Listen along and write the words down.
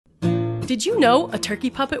Did you know a turkey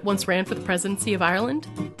puppet once ran for the presidency of Ireland?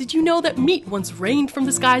 Did you know that meat once rained from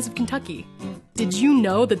the skies of Kentucky? Did you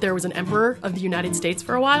know that there was an emperor of the United States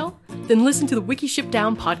for a while? Then listen to the Wikiship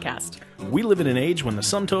Down podcast. We live in an age when the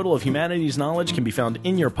sum total of humanity's knowledge can be found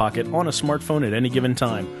in your pocket on a smartphone at any given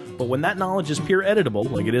time. But when that knowledge is peer editable,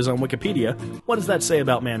 like it is on Wikipedia, what does that say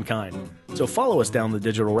about mankind? So follow us down the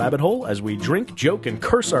digital rabbit hole as we drink, joke, and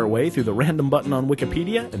curse our way through the random button on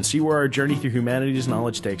Wikipedia and see where our journey through humanity's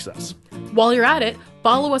knowledge takes us. While you're at it,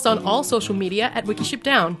 follow us on all social media at Wikiship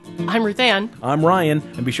Down. I'm Ruth Ann. I'm Ryan,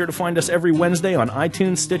 and be sure to find us every Wednesday on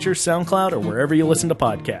iTunes, Stitcher, SoundCloud, or wherever you listen to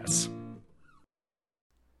podcasts.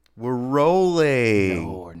 We're rolling.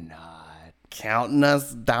 No, we're not. Counting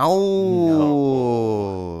us down.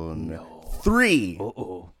 No. 3,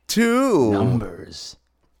 Uh-oh. 2. Numbers.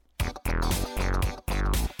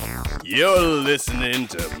 You're listening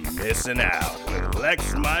to Missing Out with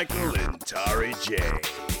Lex Michael and Tari J.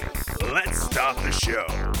 Let's start the show.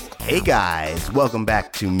 Hey guys, welcome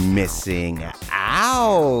back to Missing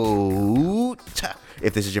Out.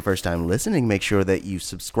 If this is your first time listening, make sure that you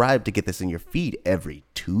subscribe to get this in your feed every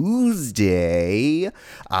Tuesday.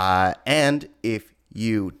 And if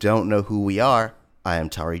you don't know who we are, I am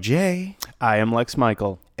Tari J. I am Lex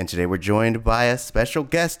Michael. And today we're joined by a special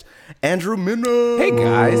guest, Andrew Minna. Hey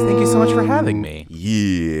guys, thank you so much for having me.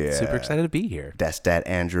 Yeah. Super excited to be here. That's that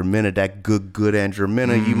Andrew Minna, that good Andrew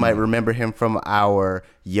Minna. You might remember him from our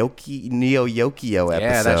Neo Yokio episode.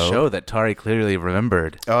 Yeah, that show that Tari clearly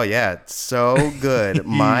remembered. Oh yeah, it's so good.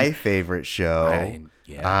 My favorite show.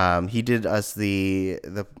 Yeah. He did us he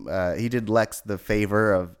did Lex the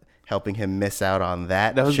favor of helping him miss out on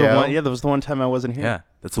that. That was show. the one. Yeah, that was the one time I wasn't here. Yeah,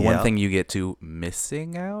 that's the one thing you get to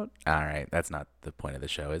missing out. All right, that's not the point of the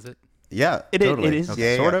show, is it? Yeah, It totally. is,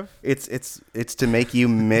 Yeah, sort yeah. of. It's to make you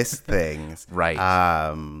miss things. Right.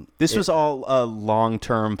 This was all a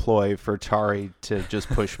long-term ploy for Tari to just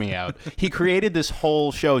push me out. He created this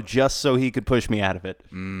whole show just so he could push me out of it.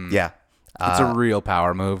 Yeah. It's a real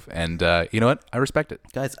power move, and you know what? I respect it.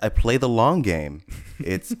 Guys, I play the long game.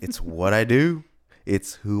 It's what I do.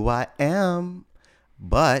 It's who I am.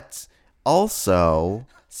 But also,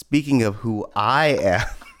 speaking of who I am,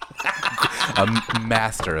 A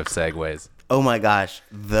master of segues. oh my gosh,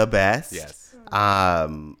 the best. Yes.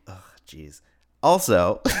 Jeez.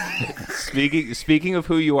 Also, Speaking of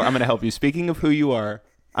who you are, I'm going to help you. Speaking of who you are,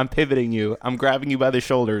 I'm pivoting you. I'm grabbing you by the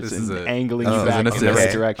shoulders This is and a- angling this you is back an in the right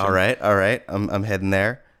assist. direction. All right. I'm heading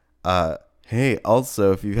there. Hey,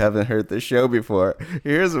 also, if you haven't heard the show before,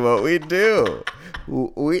 here's what we do.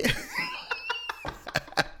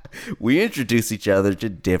 We introduce each other to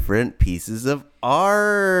different pieces of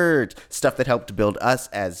art, stuff that helped build us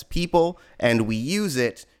as people, and we use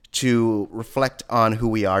it to reflect on who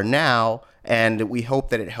we are now, and we hope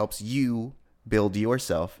that it helps you build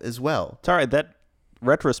yourself as well. Tari, that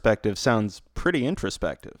retrospective sounds pretty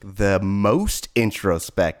introspective. The most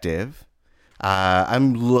introspective.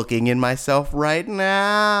 I'm looking in myself right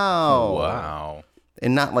now. Wow.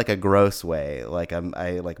 And not like a gross way. Like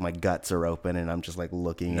like my guts are open and I'm just like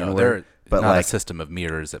looking No, inward. there's But not like, a system of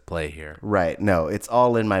mirrors at play here. right. No, it's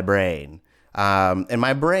all in my brain. And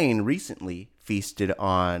my brain recently feasted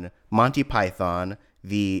on Monty Python,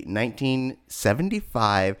 the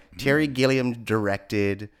 1975 Terry Gilliam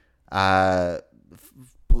directed,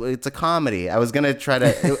 it's a comedy. I was gonna try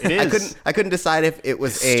to. I couldn't decide if it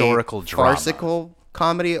was Historical a drama. farcical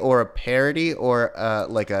comedy or a parody or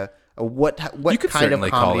like a what You could kind of certainly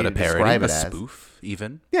comedy call it a to parody, describe a it as. spoof,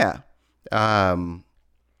 even. Yeah.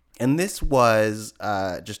 And this was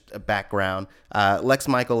just a background. Lex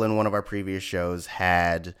Michael in one of our previous shows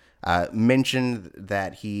had mentioned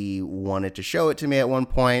that he wanted to show it to me at one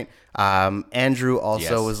point. Andrew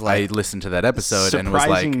also Yes. was like, I listened to that episode and was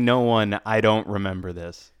Surprising like, no one, I don't remember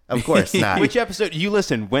this. of course not. Which episode? You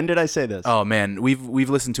listen. When did I say this? oh man, we've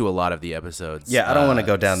listened to a lot of the episodes. Yeah, I don't wanna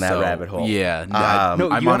go down that rabbit hole. Yeah, No, I'm you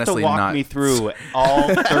have to honestly walk not. me through all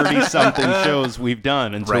 30-something shows we've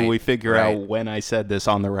done until Right, we figure right. out when I said this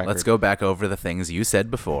on the record. Let's go back over the things you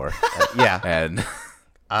said before Yeah. and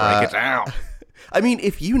break it down. I mean,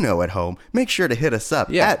 if you know at home, make sure to hit us up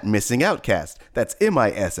Yeah. at Missing Outcast. That's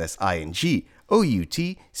MISSINGOUTCAST.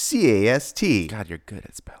 God, you're good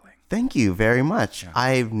at spelling. Thank you very much.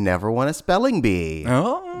 I've never won a spelling bee.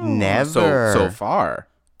 Oh, Never. So far.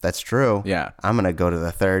 That's true. Yeah. I'm going to go to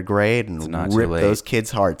the 3rd grade and not too rip late. those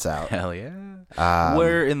kids' hearts out. Hell yeah.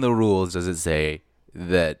 Where in the rules does it say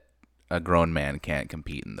that a grown man can't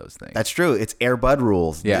compete in those things? That's true. It's Air Bud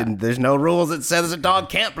rules. Yeah. There's no rules that says a dog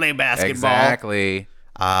can't play basketball. exactly.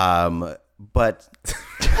 But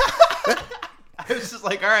I was just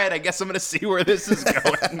like, all right, I guess I'm going to see where this is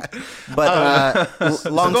going. But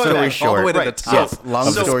long going story back all short, the way to the right, top yes, long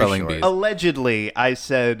of the story spelling short. bee. Allegedly, I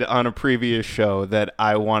said on a previous show that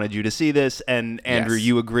I wanted you to see this, and Andrew, Yes.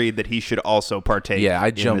 you agreed that he should also partake. Yeah, I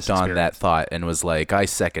in jumped this on that experience. thought and was like, I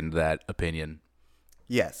second that opinion.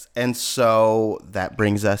 Yes. And so that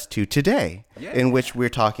brings us to today, in which we're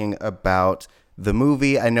talking about the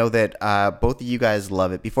movie. I know that both of you guys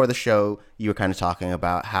love it. Before the show, you were kind of talking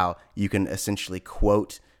about how you can essentially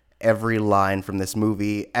quote every line from this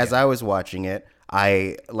movie. As I was watching it,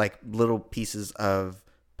 I like little pieces of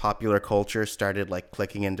popular culture started like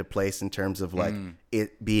clicking into place in terms of like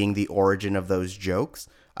it being the origin of those jokes.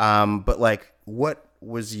 But like, what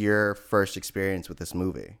was your first experience with this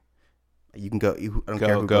movie? You can go. I don't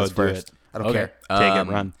care who goes do first. it. I don't Okay. care. Take it,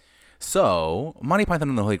 run. So, Monty Python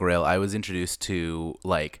and the Holy Grail, I was introduced to,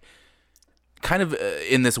 like, kind of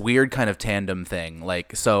in this weird kind of tandem thing.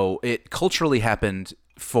 Like, so it culturally happened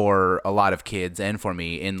for a lot of kids and for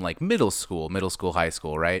me in, like, middle school, high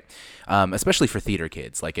school, right? Especially for theater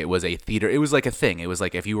kids. Like, it was like a thing. It was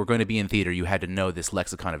like if you were going to be in theater, you had to know this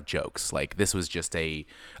lexicon of jokes. Like, this was just a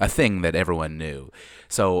thing that everyone knew.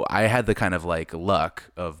 So I had the kind of, like,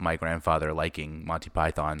 luck of my grandfather liking Monty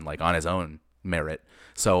Python, like, on his own merit.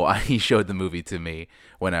 So he showed the movie to me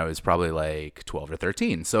when I was probably like 12 or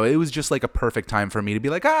 13. So it was just like a perfect time for me to be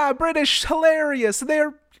like, British, hilarious.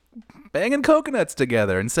 They're banging coconuts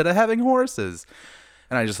together instead of having horses.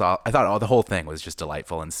 And I thought the whole thing was just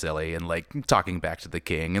delightful and silly, and like talking back to the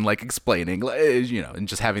king and like explaining, you know, and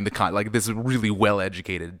just having like this really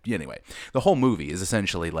well-educated, anyway, the whole movie is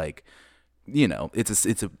essentially like, you know, it's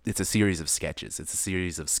a series of sketches. It's a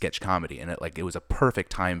series of sketch comedy, and it was a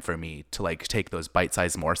perfect time for me to like take those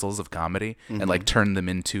bite-sized morsels of comedy and like turn them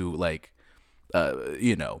into like,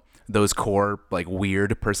 you know, those core like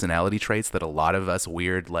weird personality traits that a lot of us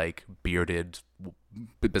weird like bearded,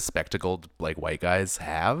 bespectacled like white guys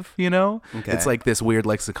have. You know, Okay. It's like this weird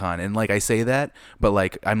lexicon, and like I say that, but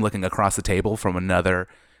like I'm looking across the table from another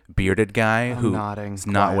bearded guy who's nodding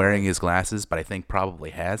not quietly. wearing his glasses, but I think probably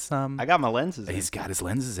has some. I got my lenses in. He's got his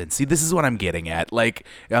lenses in. See, this is what I'm getting at. Like,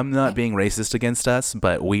 I'm not being racist against us,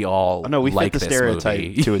 but we all no, we like fit the this stereotype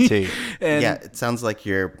movie. to a T. And Yeah, it sounds like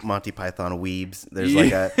you're Monty Python weebs. There's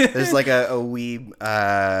like a weeb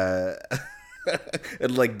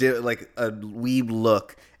like a weeb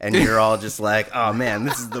look, and you're all just like, oh man,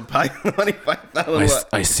 this is the Monty Python.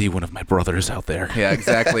 I see one of my brothers out there. Yeah,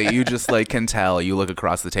 exactly. You just like can tell. You look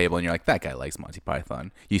across the table and you're like, that guy likes Monty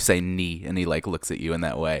Python. You say "knee" and he like looks at you in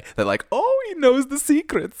that way. They're like, oh, he knows the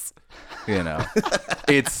secrets. You know,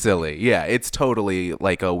 it's silly. Yeah, it's totally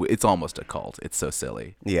like it's almost a cult. It's so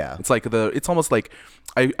silly. Yeah. It's almost like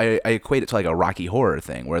I equate it to like a Rocky Horror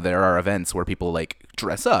thing, where there are events where people like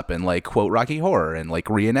dress up and like quote Rocky Horror and like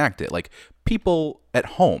reenact it. Like people at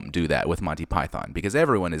home do that with Monty Python because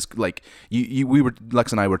everyone is like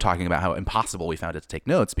Lex and I were talking about how impossible we found it to take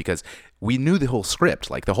notes because we knew the whole script.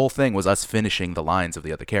 Like the whole thing was us finishing the lines of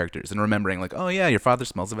the other characters and remembering like, oh yeah, your father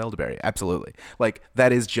smells of elderberry. Absolutely. Like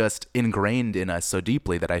that is just ingrained in us so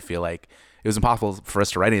deeply that I feel like it was impossible for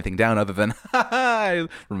us to write anything down other than I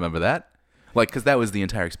remember that. Like, because that was the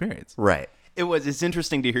entire experience. Right. It's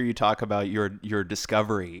interesting to hear you talk about your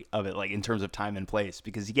discovery of it, like in terms of time and place,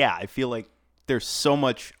 because yeah, I feel like there's so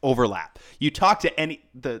much overlap. You talk to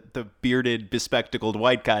the bearded, bespectacled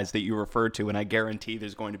white guys that you refer to, and I guarantee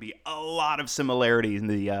there's going to be a lot of similarity in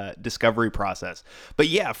the discovery process. But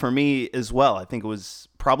yeah, for me as well, I think it was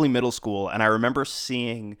probably middle school, and I remember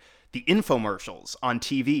seeing the infomercials on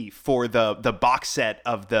TV for the box set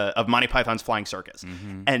of Monty Python's Flying Circus,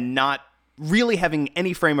 and not really having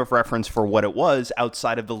any frame of reference for what it was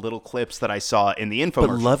outside of the little clips that I saw in the infomercial.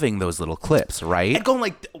 But loving those little clips, right? And going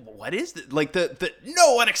like, what is this? Like the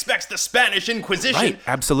no one expects the Spanish Inquisition. Right,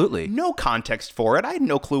 absolutely. No context for it. I had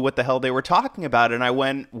no clue what the hell they were talking about, and I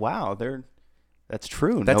went, wow, that's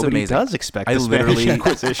true. That's Nobody amazing. does expect I the Spanish literally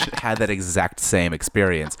Inquisition. had that exact same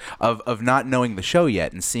experience of not knowing the show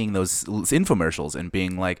yet and seeing those infomercials and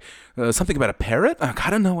being like, something about a parrot? I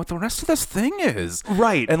gotta know what the rest of this thing is.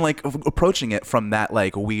 Right. And like approaching it from that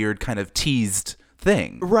like weird kind of teased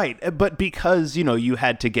thing. Right, but because you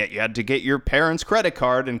had to get your parents' credit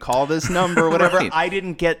card and call this number or whatever. Right. I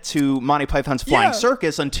didn't get to Monty Python's Flying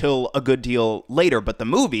Circus until a good deal later. But the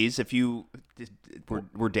movies, if you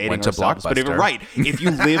we're dating Went to ourselves, but Blockbuster. if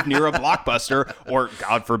you live near a Blockbuster or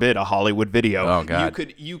God forbid a Hollywood Video, Oh,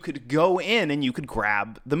 God. you could go in and you could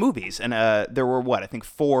grab the movies. And there were I think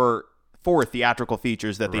four theatrical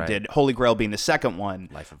features that they Right. did. Holy Grail being the second one.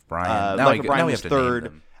 Life of Brian. Life of Brian we was have to name third.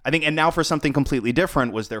 them. I think, and Now for Something Completely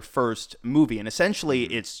Different was their first movie, and essentially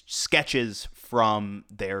it's sketches from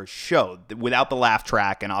their show without the laugh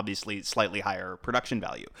track and obviously slightly higher production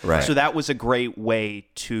value. Right. So that was a great way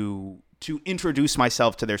to introduce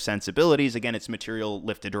myself to their sensibilities. Again, it's material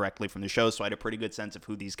lifted directly from the show, so I had a pretty good sense of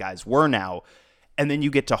who these guys were now. And then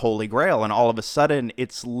you get to Holy Grail, and all of a sudden,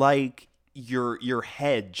 it's like your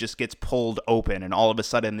head just gets pulled open, and all of a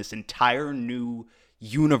sudden, this entire new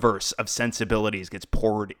universe of sensibilities gets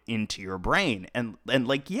poured into your brain. And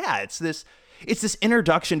like, yeah, it's this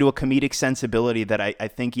introduction to a comedic sensibility that I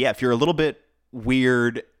think, yeah, if you're a little bit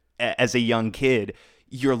weird as a young kid,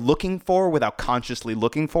 you're looking for without consciously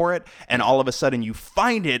looking for it, and all of a sudden you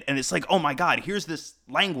find it, and it's like, oh my God, here's this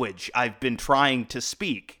language I've been trying to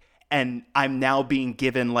speak, and I'm now being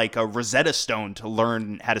given like a Rosetta Stone to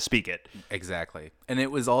learn how to speak it. Exactly. And it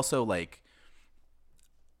was also like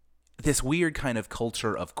this weird kind of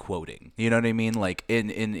culture of quoting. You know what I mean? Like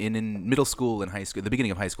in middle school and high school, the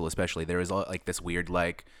beginning of high school especially, there is like this weird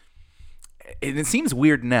like, and it seems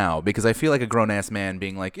weird now because I feel like a grown-ass man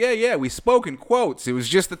being like, yeah, we spoke in quotes. It was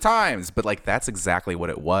just the times. But, like, that's exactly what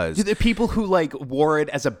it was. The people who, like, wore it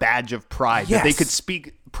as a badge of pride. Yes. That they could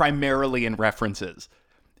speak primarily in references.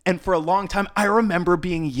 And for a long time, I remember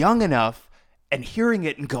being young enough and hearing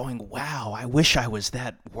it and going, wow, I wish I was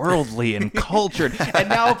that worldly and cultured. And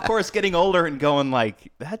now, of course, getting older and going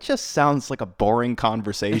like, that just sounds like a boring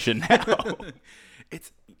conversation now.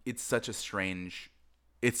 It's such a strange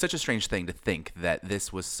thing to think that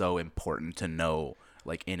this was so important to know,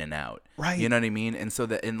 like, in and out. Right. You know what I mean? And so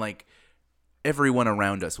that, and like, everyone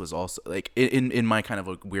around us was also like in my kind of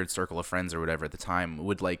a weird circle of friends or whatever at the time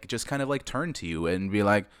would like just kind of like turn to you and be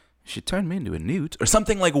like, she turned me into a newt or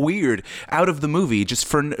something like weird out of the movie just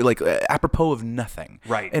for like apropos of nothing.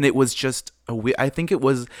 Right. And it was just I think it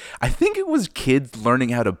was kids learning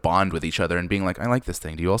how to bond with each other and being like, I like this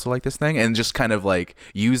thing. Do you also like this thing? And just kind of like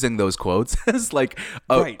using those quotes as like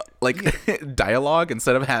dialogue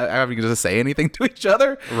instead of having to say anything to each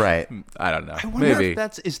other. Right. I don't know. I wonder Maybe.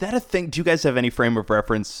 if is that a thing? Do you guys have any frame of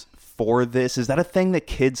reference for this? Is that a thing that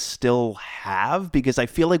kids still have? Because I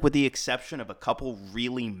feel like with the exception of a couple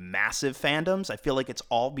really massive fandoms, I feel like it's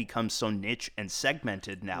all become so niche and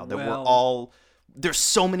segmented now that there's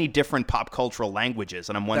so many different pop cultural languages,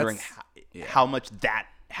 and I'm wondering how much that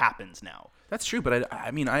happens now. That's true, but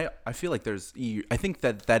I mean, I feel like I think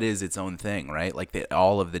that is its own thing, right? Like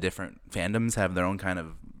all of the different fandoms have their own kind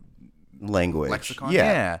of language. Lexicon? Yeah.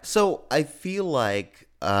 Yeah. So I feel like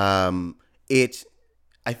I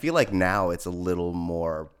feel like now it's a little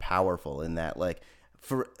more powerful in that, like,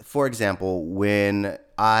 for example,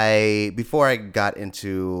 before I got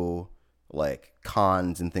into like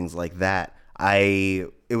cons and things like that,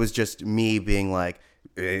 it was just me being like,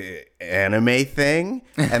 anime thing,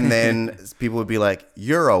 and then people would be like,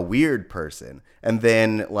 you're a weird person, and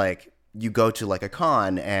then like you go to like a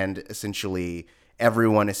con and essentially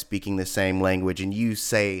everyone is speaking the same language, and you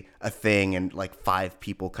say a thing and like 5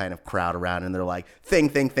 people kind of crowd around and they're like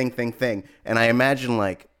thing. And I imagine,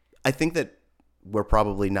 like, I think that we're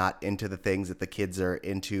probably not into the things that the kids are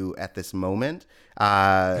into at this moment.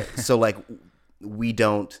 So like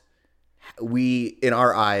in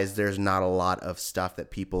our eyes, there's not a lot of stuff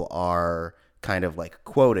that people are kind of like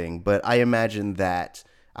quoting, but I imagine that,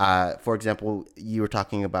 for example, you were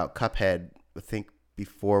talking about Cuphead, I think,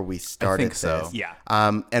 before we started. I think so. this. Yeah.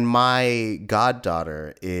 And my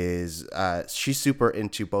goddaughter she's super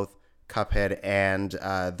into both Cuphead and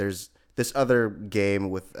there's this other game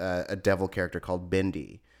with a devil character called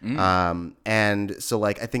Bendy. And so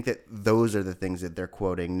like I think that those are the things that they're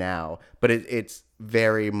quoting now, but it's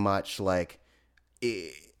very much like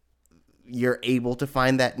you're able to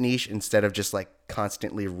find that niche instead of just like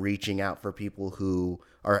constantly reaching out for people who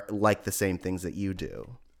are like the same things that you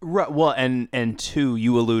do. Right. Well, and two,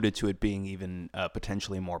 you alluded to it being even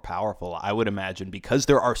potentially more powerful. I would imagine because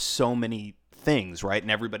there are so many things, right?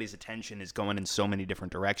 And everybody's attention is going in so many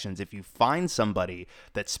different directions. If you find somebody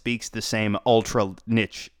that speaks the same ultra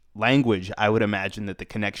niche language, I would imagine that the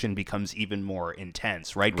connection becomes even more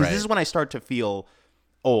intense, right? Because this is when I start to feel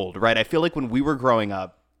old, right? I feel like when we were growing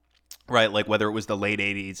up, right, like whether it was the late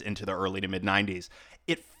 80s into the early to mid 90s,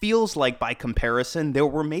 it feels like by comparison, there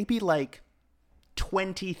were maybe like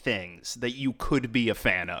 20 things that you could be a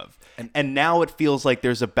fan of. And now it feels like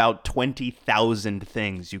there's about 20,000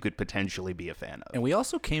 things you could potentially be a fan of. And we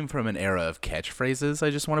also came from an era of catchphrases, I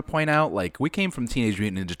just want to point out. Like, we came from Teenage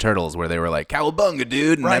Mutant Ninja Turtles where they were like, cowabunga,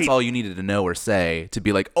 dude. And that's all you needed to know or say to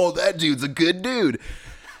be like, oh, that dude's a good dude.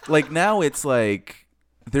 Like, now it's like,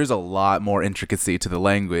 there's a lot more intricacy to the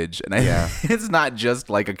language. And it's not just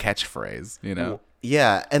like a catchphrase, you know?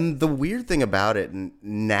 Yeah, and the weird thing about it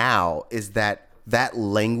now is that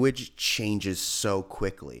language changes so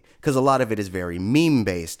quickly because a lot of it is very meme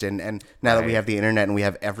based, and now that we have the internet and we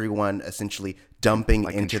have everyone essentially dumping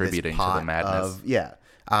Like into this contributing to pot the madness.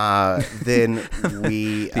 then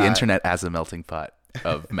we The internet as a melting pot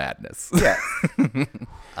of madness.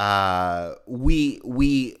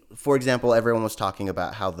 we for example, everyone was talking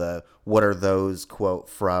about how what are those quote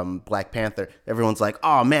from Black Panther. Everyone's like,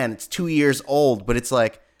 oh man, it's 2 years old, but it's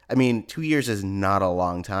like, I mean, 2 years is not a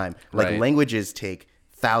long time. Like Right. languages take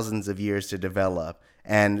thousands of years to develop.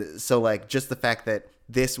 And so like just the fact that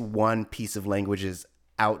this one piece of language is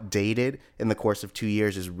outdated in the course of 2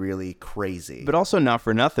 years is really crazy. But also not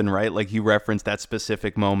for nothing, right? Like you referenced that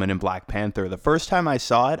specific moment in Black Panther. The first time I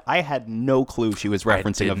saw it, I had no clue she was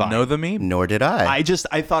referencing a Didn't Vine. know the meme? Nor did I.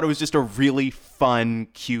 I thought it was just a really fun,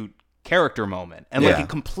 cute character moment. And like Yeah. it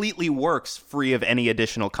completely works free of any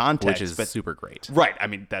additional context. Which is but super great. Right. I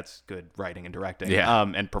mean, that's good writing and directing Yeah.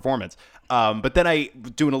 and performance. But then I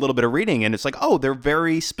doing a little bit of reading and it's like, oh, they're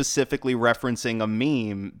very specifically referencing a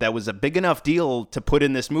meme that was a big enough deal to put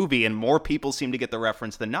in this movie and more people seem to get the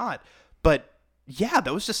reference than not. But yeah,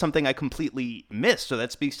 that was just something I completely missed. So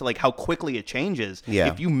that speaks to like how quickly it changes. Yeah.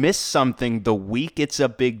 If you miss something the week it's a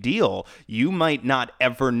big deal, you might not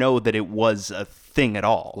ever know that it was a thing at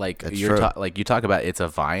all. Like That's you're true. like you talk about it's a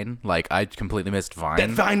Vine. Like I completely missed Vine. That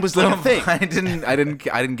Vine was like a thing. I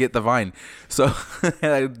didn't get the Vine. So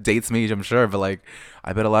it dates me, I'm sure, but like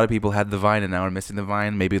I bet a lot of people had the Vine and now are missing the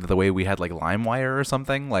Vine. Maybe the way we had like LimeWire or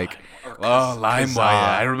something. Like LimeWire.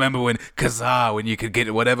 I remember when Kazaa, when you could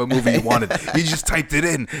get whatever movie you wanted, you just typed it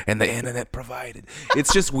in and the internet provided.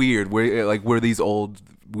 It's just weird. We're these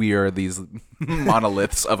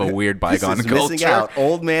monoliths of a weird bygone This is culture. missing out.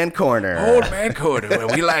 Old man corner. Old man corner where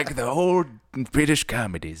we like the old British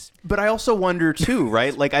comedies. But I also wonder too,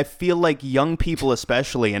 right? Like I feel like young people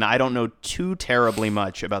especially, and I don't know too terribly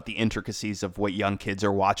much about the intricacies of what young kids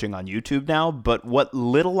are watching on YouTube now, but what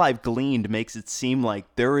little I've gleaned makes it seem like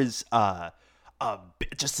there is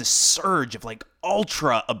just this surge of like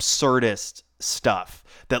ultra absurdist stuff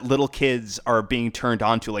that little kids are being turned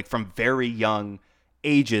on to like from very young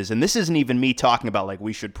ages. And this isn't even me talking about like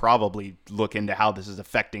we should probably look into how this is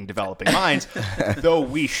affecting developing minds, though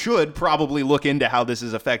we should probably look into how this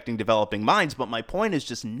is affecting developing minds. But my point is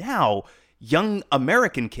just now young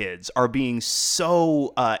American kids are being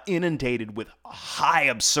so inundated with high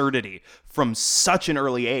absurdity from such an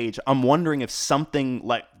early age. I'm wondering if something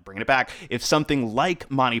like, bringing it back, if something like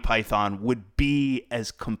Monty Python would be as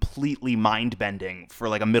completely mind-bending for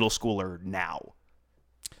like a middle schooler now.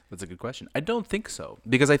 That's a good question. I don't think so,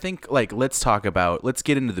 because I think like let's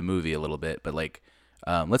get into the movie a little bit, but like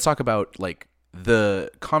let's talk about like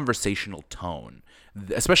the conversational tone,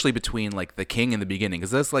 especially between like the king in the beginning,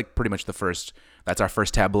 because that's like pretty much that's our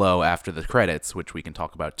first tableau after the credits, which we can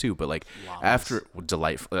talk about too. But like after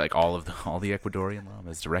delightful, like all the Ecuadorian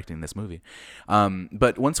llamas directing this movie.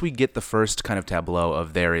 But once we get the first kind of tableau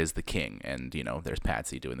of there is the king, and you know there's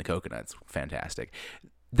Patsy doing the coconuts, fantastic.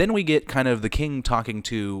 Then we get kind of the king talking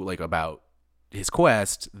to like about his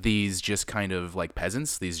quest, these just kind of like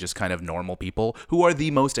peasants, these just kind of normal people who are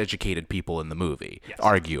the most educated people in the movie,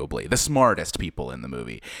 arguably the smartest people in the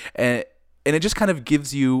movie. And it just kind of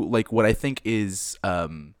gives you like what I think is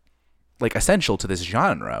like essential to this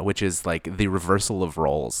genre, which is like the reversal of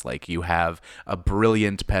roles. Like you have a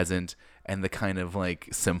brilliant peasant and the kind of like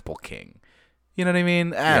simple king. You know what I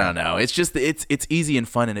mean? I don't know. It's just it's easy and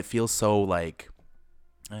fun, and it feels so like,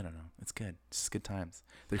 I don't know. It's good. It's just good times.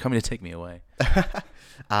 They're coming to take me away.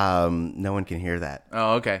 No one can hear that.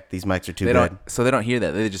 Oh, okay. These mics are too They good. don't they don't hear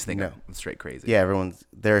that. They just think No. I'm straight crazy. Yeah,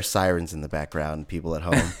 there are sirens in the background, people at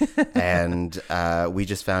home. And we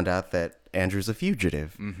just found out that Andrew's a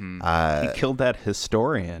fugitive. He killed that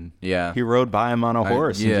historian. Yeah. He rode by him on a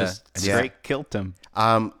horse yeah. and just straight killed him.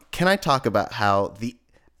 Can I talk about how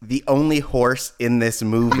the only horse in this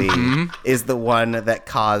movie is the one that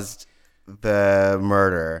caused the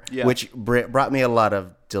murder, which brought me a lot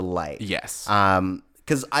of delight. Yes.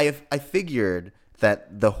 Because I figured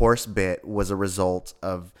that the horse bit was a result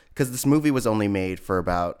of, because this movie was only made for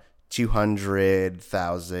about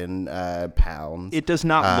 200,000 pounds. It does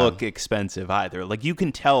not look expensive either. Like you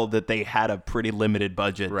can tell that they had a pretty limited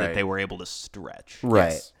budget that Right. they were able to stretch.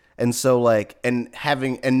 Right. Yes. And so like, and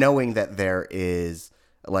knowing that there is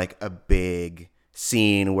like a big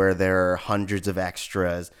scene where there are hundreds of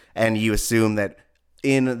extras, and you assume that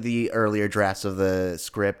in the earlier drafts of the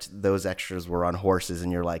script, those extras were on horses,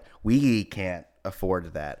 and you're like, we can't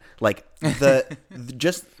afford that. Like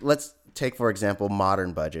just let's take, for example,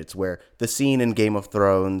 modern budgets, where the scene in Game of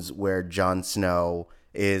Thrones where Jon Snow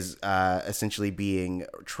is essentially being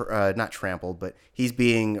not trampled, but he's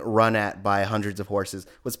being run at by hundreds of horses,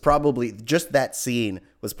 was probably just that scene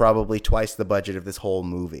was probably twice the budget of this whole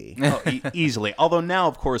movie. Easily. Although now,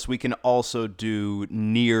 of course, we can also do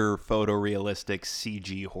near photorealistic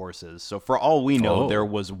CG horses. So for all we know, there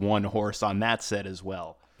was one horse on that set as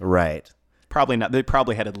well. Right. Probably not. They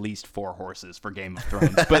probably had at least 4 horses for Game of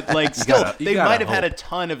Thrones, but like still, they might have had a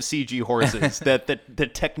ton of CG horses that the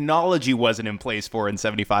technology wasn't in place for in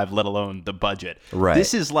 75, let alone the budget. Right.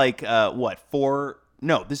 This is like what 4?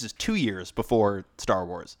 No, this is 2 years before Star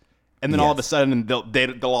Wars, and then all of a sudden they'll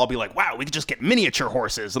all be like, wow, we could just get miniature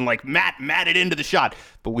horses and like mat it into the shot,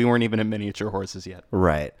 but we weren't even at miniature horses yet.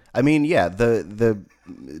 Right. I mean, yeah, the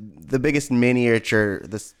biggest miniature,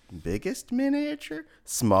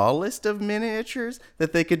 smallest of miniatures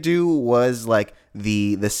that they could do was like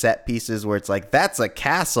the set pieces where it's like, that's a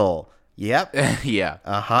castle. Yep. Yeah.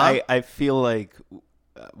 I feel like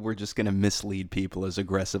we're just going to mislead people as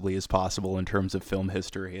aggressively as possible in terms of film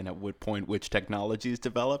history and at what point which technology is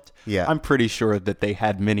developed. Yeah. I'm pretty sure that they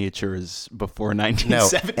had miniatures before No,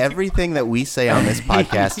 1970. everything that we say on this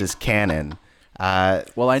podcast is canon.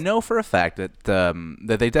 Well, I know for a fact that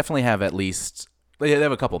that they definitely have at least they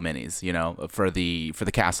have a couple minis, you know, for the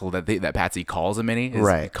castle that Patsy calls a mini, is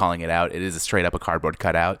right. calling it out. It is straight up a cardboard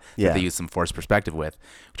cutout Yeah. that they use some forced perspective with,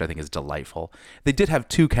 which I think is delightful. They did have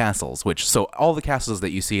 2 castles, so all the castles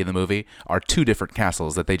that you see in the movie are 2 different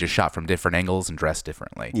castles that they just shot from different angles and dressed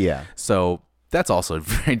differently. Yeah. So that's also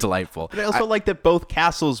very delightful. But I also like that both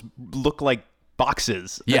castles look like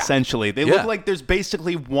boxes, Yeah. essentially. They Yeah. look like there's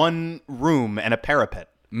basically one room and a parapet.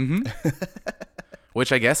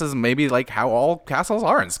 Which I guess is maybe like how all castles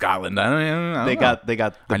are in Scotland. I don't know. They got the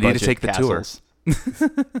I need to budget take the tour. castles.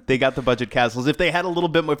 They got the budget castles. If they had a little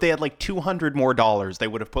bit more, if they had like $200 more, they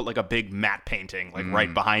would have put like a big matte painting like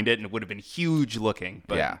right behind it, and it would have been huge looking.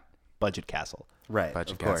 But Yeah. budget castle. Right.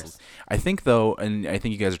 Budget of course. castles. I think though, and I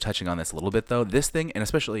think you guys are touching on this a little bit though, this thing, and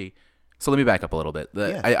especially, so let me back up a little bit.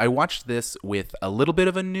 Yeah. I watched this with a little bit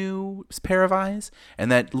of a new pair of eyes,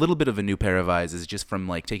 and that little bit of a new pair of eyes is just from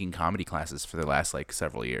like taking comedy classes for the last like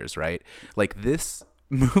several years, right? Like this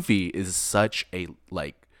movie is such a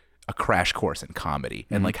crash course in comedy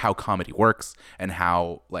and like how comedy works and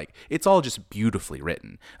how like it's all just beautifully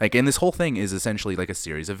written. Like, and this whole thing is essentially like a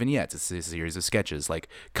series of vignettes. It's a series of sketches, like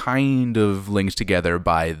kind of linked together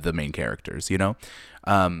by the main characters, you know?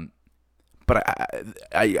 But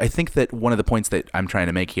I think that one of the points that I'm trying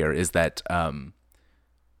to make here is that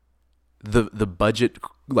the budget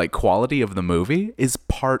like quality of the movie is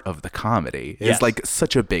part of the comedy. It's Yes. like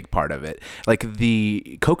such a big part of it. Like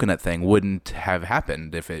the coconut thing wouldn't have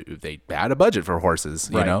happened if they had a budget for horses,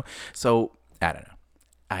 you Right. know? So I don't know.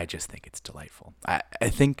 I just think it's delightful. I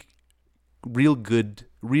think real good,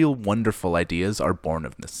 real wonderful ideas are born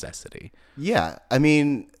of necessity. Yeah, I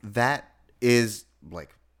mean that is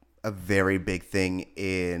like a very big thing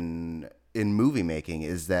in movie making,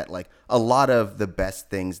 is that like a lot of the best,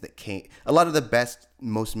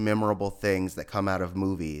 most memorable things that come out of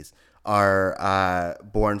movies are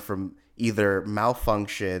born from either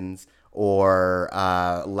malfunctions or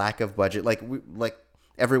lack of budget. Like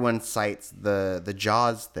everyone cites the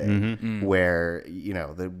Jaws thing, where you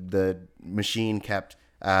know the machine kept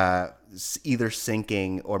either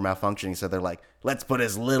sinking or malfunctioning, so they're like, let's put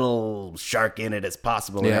as little shark in it as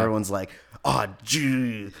possible. And Yeah. everyone's like, oh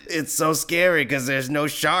gee, it's so scary because there's no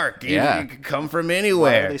shark. Yeah. It could come from Why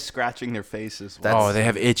anywhere. are they scratching their faces? Oh, they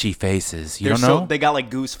have itchy faces. You They're don't know? they got like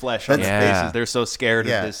goose flesh on their Yeah. faces. They're so scared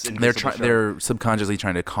Yeah. of this. They're invisible shark. they're subconsciously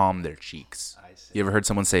trying to calm their cheeks. I see. You ever heard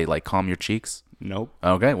someone say like calm your cheeks? Nope.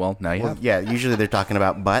 Okay, well now you have. Yeah, usually they're talking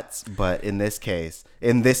about butts, but in this case,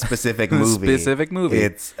 in this specific movie,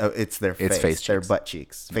 it's their face, face their cheeks. butt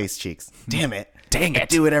cheeks, face cheeks. Damn it! Dang I it.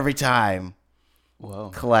 do it every time. Whoa.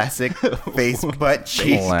 Classic face butt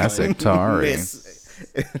cheeks. Classic Tari.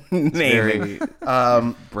 Naming. Very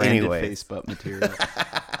branded Anyways. face butt material.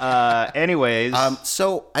 Anyways.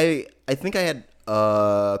 So I think I had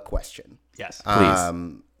a question. yes.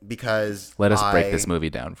 Because Let us break this movie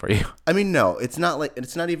down for you. I mean, no, it's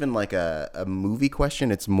not even like a movie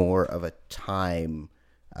question. It's more of a time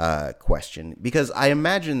question, because I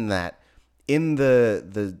imagine that in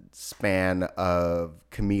the span of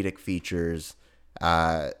comedic features,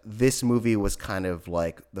 this movie was kind of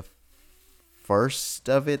like the first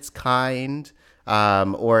of its kind,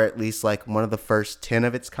 or at least like one of the first 10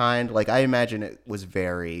 of its kind. Like I imagine it was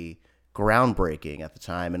very groundbreaking at the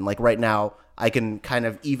time, and like right now I can kind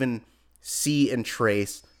of even see and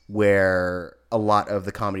trace where a lot of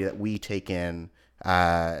the comedy that we take in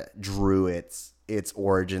drew its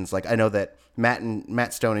origins. Like I know that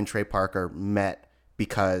Matt Stone and Trey Parker met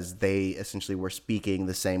because they essentially were speaking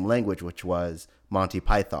the same language, which was Monty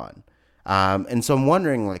Python. And so I'm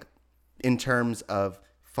wondering, like, in terms of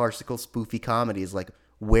farcical spoofy comedies, like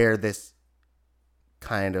where this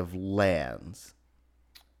kind of lands.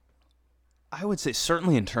 I would say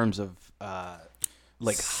certainly in terms of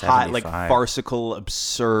like hot, like 75. farcical,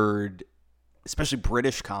 absurd, especially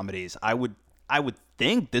British comedies. I would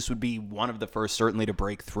think this would be one of the first certainly to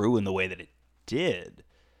break through in the way that it did.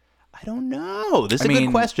 I don't know. This is a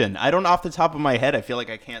good question. I don't off the top of my head. I feel like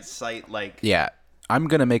I can't cite like Yeah. I'm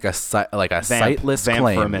going to make a sightless vamp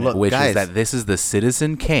for a claim, minute. Look, which guys. is that this is the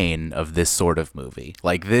Citizen Kane of this sort of movie.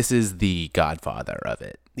 Like, this is the Godfather of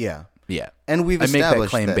it. Yeah. Yeah. And we've I make that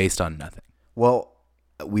established claim that- based on nothing. Well,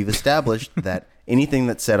 we've established that anything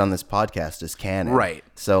that's said on this podcast is canon. Right.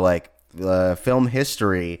 So, like, film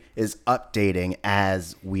history is updating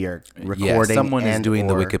as we are recording. Yeah, someone is and doing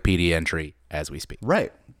the or- Wikipedia entry as we speak.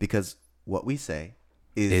 Right. Because what we say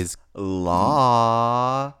is Is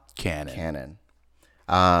law Canon. canon.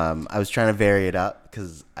 I was trying to vary it up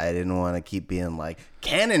because I didn't want to keep being like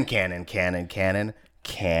canon.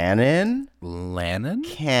 Lannon?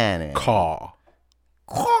 Canon. Caw.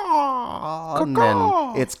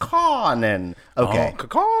 Canon. It's canon. Okay.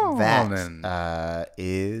 Oh, canon. That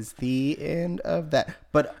is the end of that.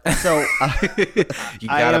 But so You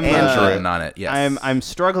got to am, punch written on it. Yes. I'm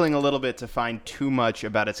struggling a little bit to find too much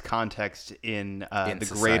about its context in the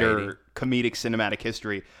society. greater comedic cinematic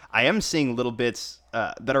history. I am seeing little bits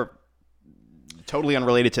that are totally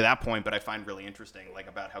unrelated to that point, but I find really interesting, like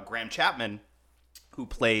about how Graham Chapman, who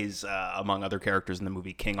plays among other characters in the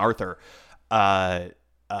movie King Arthur,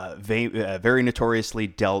 very notoriously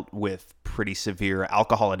dealt with pretty severe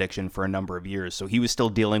alcohol addiction for a number of years. So he was still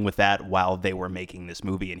dealing with that while they were making this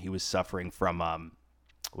movie, and he was suffering from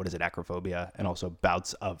acrophobia, and also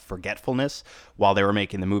bouts of forgetfulness while they were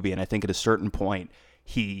making the movie. And I think at a certain point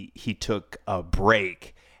he took a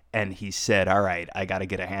break and he said, all right, I got to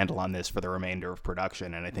get a handle on this for the remainder of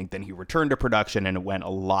production. And I think then he returned to production and it went a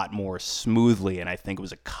lot more smoothly. And I think it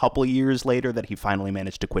was a couple years later that he finally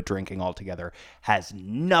managed to quit drinking altogether. Has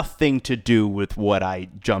nothing to do with what I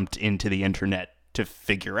jumped into the internet to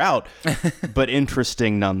figure out, but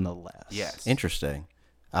interesting nonetheless. Yes. interesting.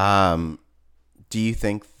 Do you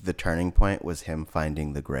think the turning point was him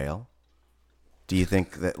finding the Grail? Do you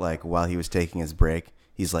think that, like, while he was taking his break,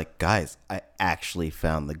 he's like, guys, I actually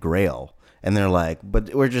found the Grail? And they're like,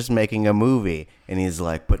 but we're just making a movie. And he's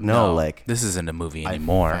like, but no, like, this isn't a movie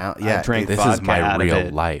anymore. found- I drank this vodka is my out of real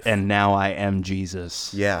it, life. and now I am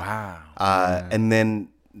Jesus. yeah. Wow. And then,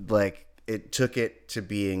 like, it took it to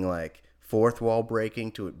being like fourth wall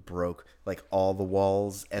breaking to it broke like all the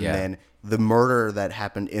walls, and Yeah. then the murder that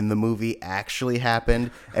happened in the movie actually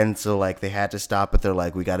happened, and so like they had to stop it. They're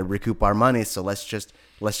like, we got to recoup our money, so let's just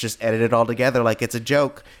edit it all together like it's a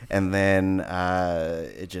joke, and then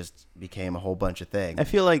it just became a whole bunch of things. I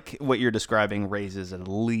feel like what you're describing raises at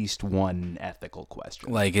least one ethical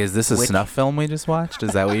question. Like, is this a snuff film we just watched?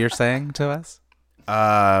 Is that what you're saying to us?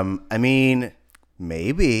 I mean,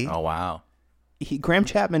 maybe. Oh, wow. Graham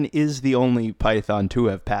Chapman is the only Python to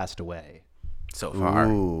have passed away. So far.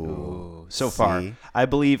 Ooh. So far, See? I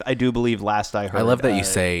do believe. Last I heard, I love that you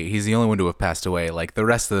say he's the only one to have passed away. Like, the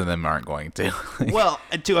rest of them aren't going to. well,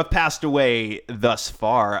 to have passed away thus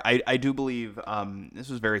far, I do believe. This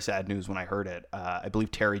was very sad news when I heard it. I believe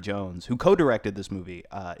Terry Jones, who co-directed this movie,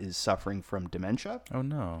 is suffering from dementia. Oh,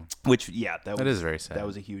 no. Which, yeah, that is very sad. That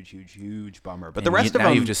was a huge bummer. But And the rest of now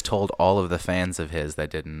them, you've just told all of the fans of his that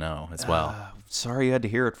didn't know as well. sorry you had to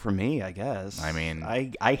hear it from me, I guess. I mean-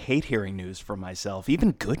 I hate hearing news from myself.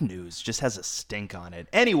 Even good news just has a stink on it.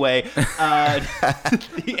 Anyway,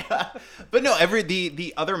 but no,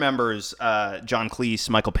 the other members, John Cleese,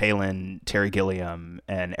 Michael Palin, Terry Gilliam,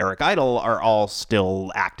 and Eric Idle are all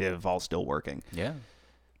still active, all still working. Yeah.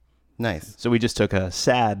 Nice. So we just took a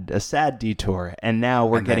sad detour, and now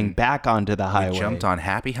we're And getting then back onto the highway. We jumped on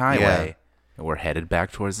Happy Highway. And we're headed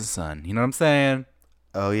back towards the sun. You know what I'm saying?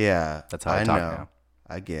 Oh yeah, That's how I talk know. now.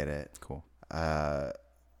 I get it. Cool.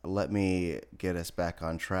 Let me get us back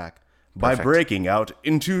on track by Perfect. breaking out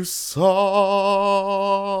into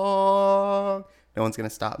song. No one's gonna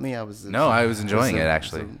stop me. I was enjoying it,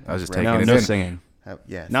 actually. I was just taking No, it no in. singing.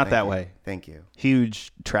 Yes, Not thank that you. way. Thank you.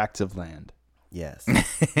 Huge tracts of land. Yes.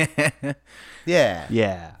 Yeah.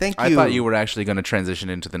 Yeah. Thank you. I thought you were actually going to transition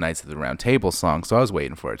into the Knights of the Round Table song, so I was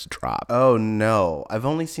waiting for it to drop. Oh no, I've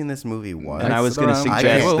only seen this movie once. And I was going to Around-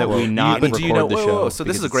 suggest Whoa, that whoa, we not But record do you know? the whoa, show. whoa, so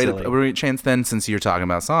this because is a it's great, silly. a great chance then, since you're talking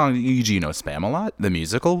about song. Do you know Spam a lot? The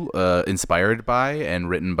musical, inspired by and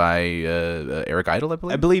written by Eric Idle, I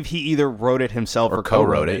believe. I believe he either wrote it himself or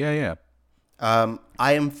co-wrote it. Yeah, yeah. I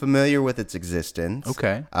am familiar with its existence.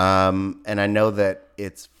 Okay. And I know that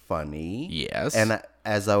it's funny. Yes. And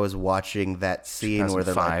as I was watching that scene where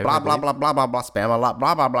they're like 2005, blah I blah blah blah blah blah spam a lot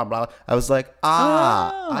blah blah blah blah, I was like,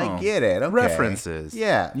 I get it. Okay. References.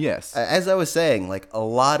 Yeah. Yes. As I was saying, like a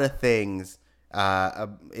lot of things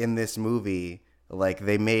in this movie, like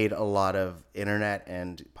they made a lot of internet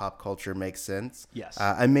and pop culture make sense. Yes.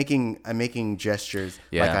 I'm making gestures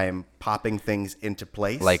Yeah. like I am popping things into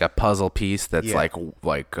place. Like a puzzle piece that's Yeah.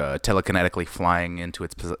 like telekinetically flying into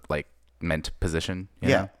its meant position. you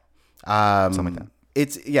Yeah. know? Something like that.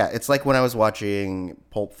 It's like when I was watching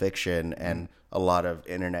Pulp Fiction, and a lot of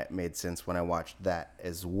internet made sense when I watched that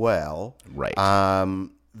as well. Right.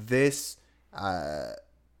 This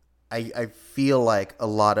I feel like a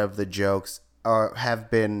lot of the jokes have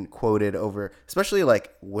been quoted over, especially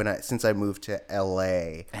like since I moved to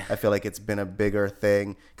LA. I feel like it's been a bigger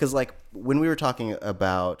thing because like when we were talking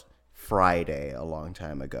about Friday a long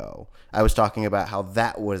time ago, I was talking about how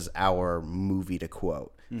that was our movie to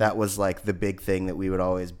quote. That was like the big thing that we would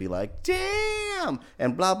always be like, damn,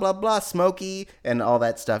 and blah, blah, blah, Smokey, and all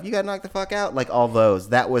that stuff. You got knocked the fuck out. Like all those.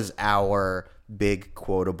 That was our big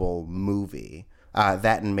quotable movie.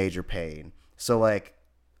 That and Major Pain. So like,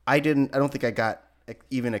 I don't think I got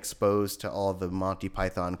even exposed to all the Monty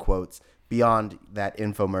Python quotes beyond that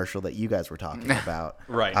infomercial that you guys were talking about.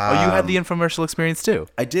 Right. Oh, you had the infomercial experience too.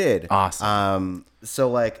 I did. Awesome. So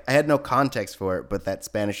like I had no context for it, but that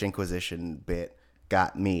Spanish Inquisition bit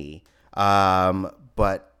got me.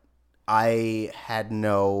 But I had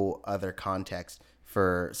no other context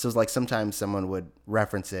so it's like sometimes someone would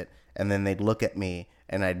reference it and then they'd look at me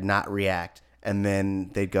and I'd not react, and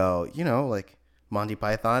then they'd go, like Monty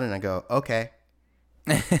Python, and I go, okay.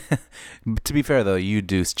 To be fair though, you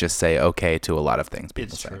do just say okay to a lot of things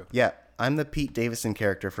people It's say. true. Yeah, I'm the Pete Davidson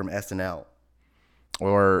character from SNL.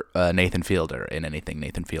 Or Nathan Fielder in anything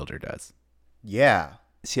Nathan Fielder does. Yeah,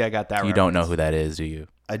 See, I got that. You don't know who that is, do you?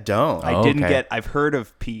 I don't. I didn't okay. get. I've heard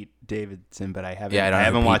of Pete Davidson, but I haven't. Yeah, I don't know who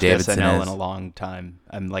haven't Pete watched Davidson SNL is. in a long time.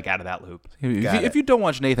 I'm like out of that loop. If you don't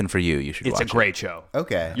watch Nathan For You, you should It's watch a great show.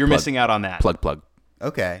 Okay. You're missing out on that. Plug.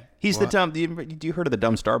 Okay. He's the dumb. You heard of the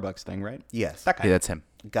dumb Starbucks thing, right? Yes. That guy. Yeah, that's him.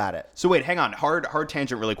 Got it. So wait, hang on. Hard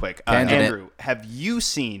tangent, really quick. Tangent it. Andrew, have you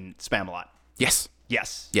seen Spamalot? Yes.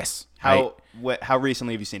 Yes. I- How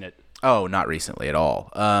recently have you seen it? Oh, not recently at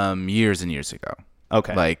all. Years and years ago.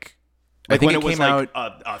 Okay. I think when it was came out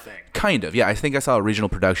a thing. kind of. Yeah, I think I saw a regional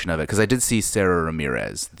production of it because I did see Sarah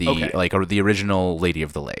Ramirez, the original Lady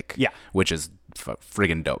of the Lake. Yeah. Which is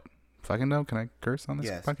friggin' dope. Fucking dope. Can I curse on this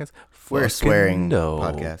Yes. podcast? We're a Fucking swearing dope.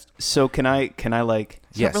 podcast. So can I like?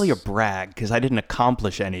 It's Yes. not really a brag because I didn't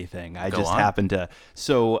accomplish anything. I Go just on. happened to.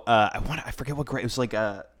 So I forget what grade. It was like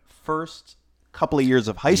first couple of years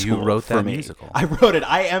of high school. wrote for that me. musical. I wrote it.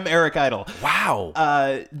 I am Eric Idle. Wow.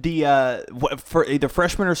 For either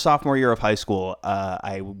freshman or sophomore year of high school,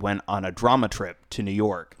 I went on a drama trip to New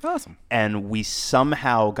York. Awesome. And we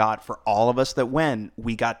somehow got, for all of us that went,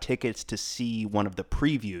 we got tickets to see one of the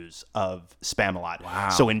previews of Spamalot. Wow.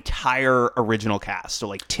 So entire original cast. So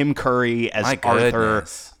like Tim Curry as My Arthur,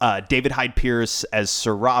 goodness. David Hyde Pierce as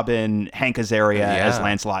Sir Robin, Hank Azaria Yeah. as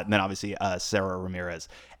Lancelot, and then obviously Sarah Ramirez.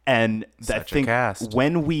 And I Such a think cast.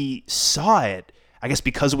 when we saw it, I guess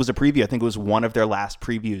because it was a preview, I think it was one of their last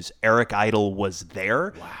previews, Eric Idle was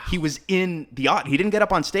there. Wow. He was in the audience. He didn't get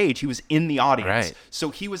up on stage. He was in the audience. Right.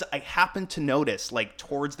 So I happened to notice, like,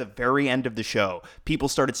 towards the very end of the show, people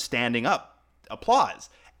started standing up, applause.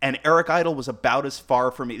 And Eric Idle was about as far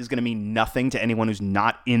from me. Is going to mean nothing to anyone who's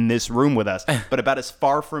not in this room with us, but about as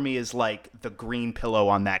far from me as, like, the green pillow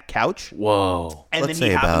on that couch. Whoa. And Let's then say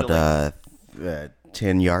he happened about to, like,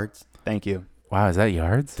 10 yards, thank you. Wow, is that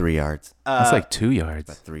yards? 3 yards, That's like 2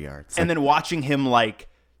 yards. 3 yards. And then watching him like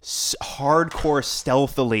hardcore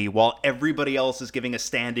stealthily while everybody else is giving a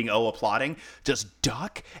standing O applauding, just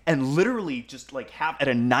duck and literally just like have at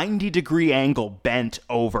a 90-degree angle bent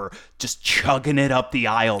over, just chugging it up the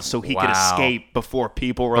aisle so he could Wow. escape before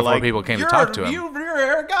people were Before like, people came to "You're- talk to him." You're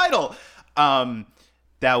Eric Idle.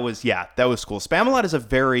 That was cool. Spamalot is a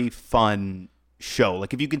very fun show.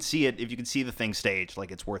 Like if you can see the thing staged, like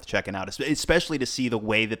it's worth checking out, especially to see the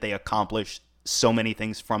way that they accomplish so many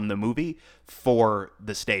things from the movie for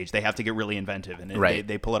the stage. They have to get really inventive, and Right.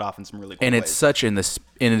 they pull it off in some really cool And ways. it's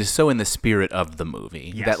it is so in the spirit of the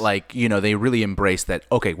movie Yes. that, like, you know, they really embrace that.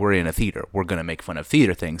 Okay, we're in a theater. We're gonna make fun of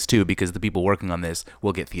theater things too, because the people working on this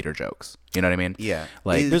will get theater jokes. You know what I mean? Yeah.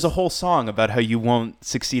 Like, There's a whole song about how you won't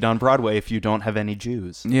succeed on Broadway if you don't have any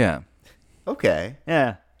Jews. yeah. Okay.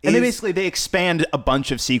 Yeah. And they expand a bunch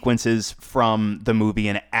of sequences from the movie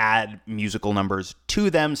and add musical numbers to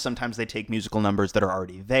them. Sometimes they take musical numbers that are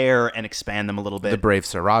already there and expand them a little bit. The Brave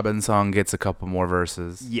Sir Robin song gets a couple more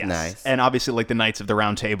verses. Yes. Nice. And obviously, like the Knights of the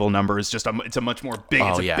Round Table number is just it's a much more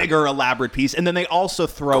big, bigger, elaborate piece. And then they also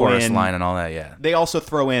throw Chorus in line and all that, yeah. They also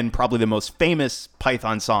throw in probably the most famous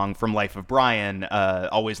Python song from Life of Brian,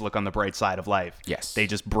 "Always Look on the Bright Side of Life." Yes. They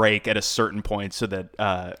just break at a certain point so that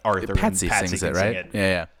Arthur Patsy and Patsy sings can it, right? sing it.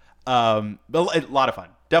 Yeah. But a lot of fun.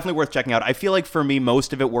 Definitely worth checking out. I feel like for me,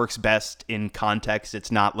 most of it works best in context.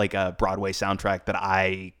 It's not like a Broadway soundtrack that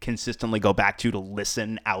I consistently go back to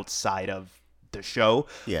listen outside of the show.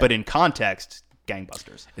 Yeah. But in context,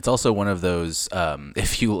 gangbusters. It's also one of those,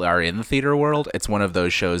 if you are in the theater world, it's one of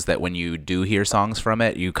those shows that when you do hear songs from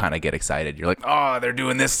it, you kind of get excited. You're like, oh, they're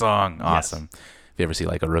doing this song. Awesome. Yes. If you ever see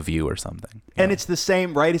like a review or something. And it's the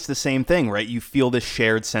same, right? It's the same thing, right? You feel this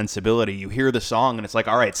shared sensibility. You hear the song and it's like,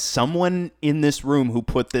 all right, someone in this room who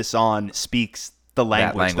put this on speaks the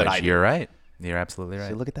language that I do. You're right. You're absolutely right.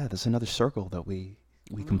 So look at that. There's another circle that we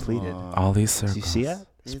completed. All these circles. Do you see that?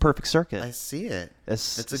 It's a perfect circuit. I see it.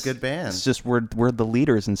 It's a good band. It's just we're the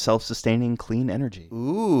leaders in self-sustaining clean energy.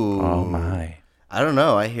 Ooh. Oh my. I don't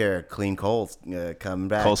know. I hear clean coal's coming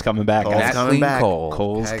back. Coal's coming back. Coal's That coming clean back. coal.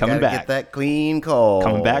 Coal's I coming gotta back. Get that clean coal.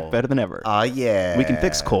 Coming back better than ever. Oh yeah. We can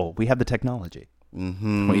fix coal. We have the technology.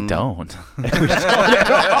 Mm-hmm. We don't.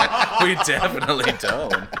 We definitely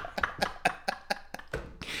don't.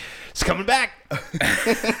 It's coming back.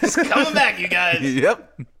 It's coming back, you guys.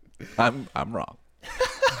 Yep. I'm wrong.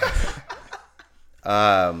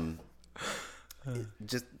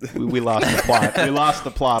 Just We lost the plot. We lost the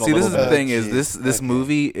plot. See, a this little is the bit. thing: is this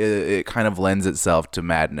movie? It kind of lends itself to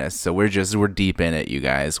madness. So we're deep in it, you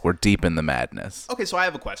guys. We're deep in the madness. Okay, so I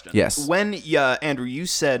have a question. Yes. When Andrew, you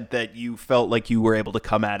said that you felt like you were able to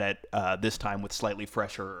come at it this time with slightly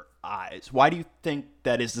fresher eyes. Why do you think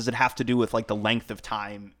that is? Does it have to do with like the length of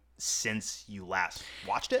time since you last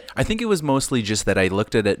watched it? I think it was mostly just that I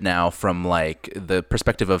looked at it now from like the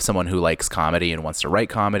perspective of someone who likes comedy and wants to write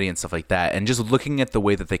comedy and stuff like that, and just looking at the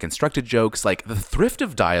way that they constructed jokes, like the thrift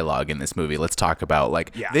of dialogue in this movie. Let's talk about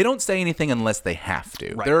they don't say anything unless they have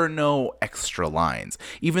to. Right. There are no extra lines.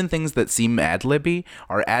 Even things that seem ad-libby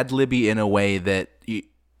are ad-libby in a way that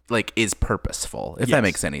is purposeful, if that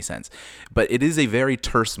makes any sense. But it is a very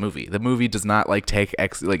terse movie. The movie does not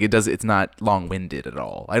it's not long-winded at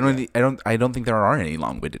all. I don't think there are any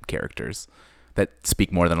long-winded characters that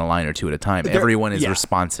speak more than a line or two at a time. Everyone is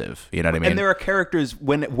responsive. You know what I mean? And there are characters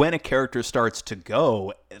when a character starts to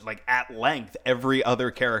go like at length, every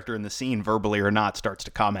other character in the scene, verbally or not, starts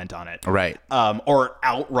to comment on it. Right. Or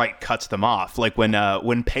outright cuts them off. Like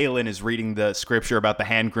when Palin is reading the scripture about the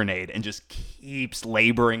hand grenade and just keeps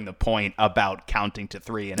laboring the point about counting to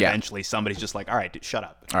 3, and eventually somebody's just like, all right, dude, shut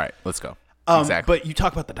up. All right, let's go. Exactly. But you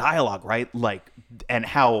talk about the dialogue, right? Like, and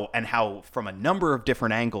how from a number of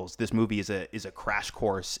different angles, this movie is a crash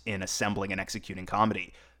course in assembling and executing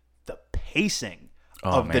comedy. The pacing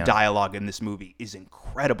of the dialogue in this movie is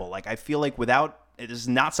incredible. Like, I feel like it is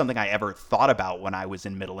not something I ever thought about when I was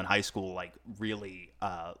in middle and high school, like really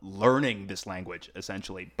learning this language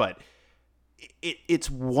essentially. But it's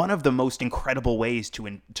one of the most incredible ways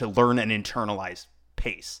to learn and internalize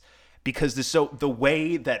pace. Because the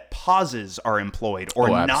way that pauses are employed or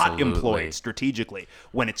not employed strategically,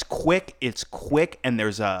 when it's quick, and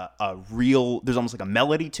there's there's almost like a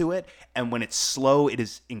melody to it. And when it's slow, it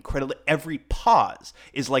is incredible. Every pause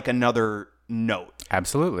is like another note.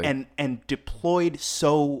 Absolutely. And deployed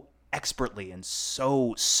so expertly and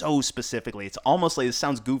so specifically. It's almost like, this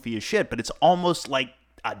sounds goofy as shit, but it's almost like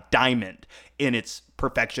a diamond in its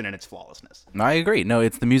perfection and its flawlessness. No, I agree. No,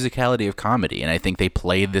 it's the musicality of comedy, and I think they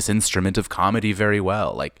played this instrument of comedy very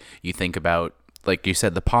well. Like, you think about, like you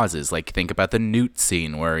said, the pauses. Like, think about the newt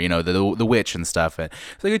scene where, the witch and stuff. And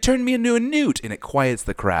it's like, it turned me into a newt, and it quiets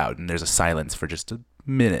the crowd, and there's a silence for just a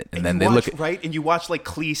minute, and then they look at... Right, and you watch, like,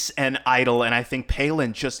 Cleese and Idol, and I think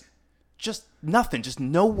Palin just nothing, just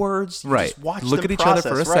no words. You just watch look them at each process,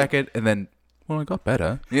 other for a second, and then... Well, I got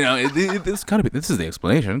better. This is the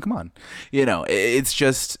explanation. Come on. It's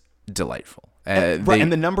just delightful. And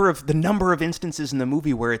the number of instances in the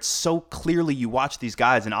movie where it's so clearly you watch these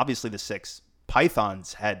guys, and obviously the 6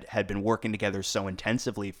 Pythons had been working together so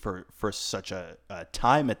intensively for such a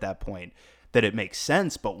time at that point that it makes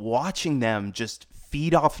sense. But watching them just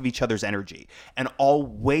feed off of each other's energy and all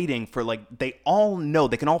waiting for, like, they all know,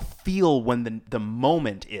 they can all feel when the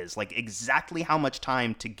moment is, like, exactly how much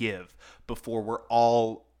time to give before we're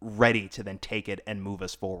all ready to then take it and move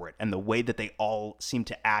us forward. And the way that they all seem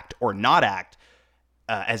to act or not act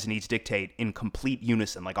as needs dictate in complete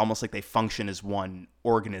unison, like almost like they function as one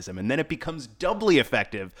organism. And then it becomes doubly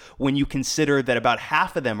effective when you consider that about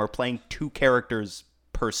half of them are playing 2 characters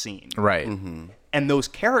per scene. Right. And those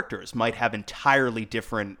characters might have entirely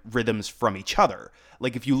different rhythms from each other.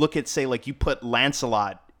 Like if you look at, say, like you put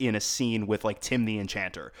Lancelot in a scene with like Tim the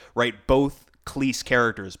Enchanter, right? Both Cleese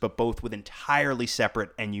characters, but both with entirely separate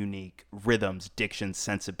and unique rhythms, dictions,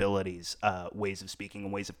 sensibilities, ways of speaking,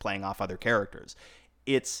 and ways of playing off other characters.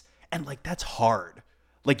 And like that's hard.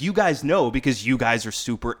 Like you guys know, because you guys are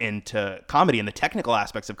super into comedy and the technical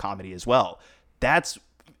aspects of comedy as well. That's,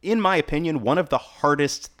 in my opinion, one of the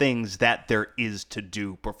hardest things that there is to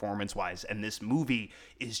do performance-wise, and this movie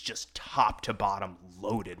is just top to bottom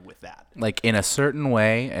loaded with that. Like in a certain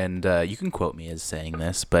way, and you can quote me as saying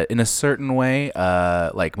this, but in a certain way,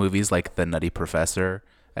 like movies like The Nutty Professor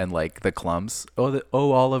and like The Clumps owe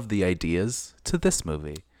all of the ideas to this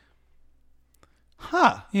movie.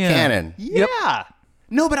 Huh. Yeah. Canon. Yeah.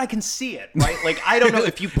 No, but I can see it, right? Like, I don't know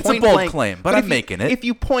if you It's a point bold blank claim, but if I'm you- making it. If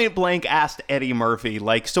you point blank asked Eddie Murphy,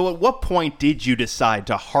 like, so at what point did you decide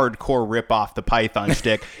to hardcore rip off the Python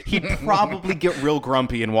shtick? He'd probably get real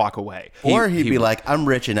grumpy and walk away. Or he'd be like, I'm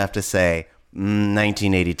rich enough to say,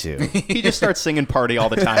 1982. He just starts singing "Party" all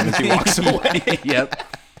the time as he walks away. Yep.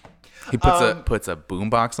 He puts a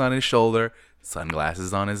boombox on his shoulder,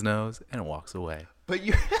 sunglasses on his nose, and walks away. But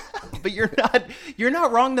you're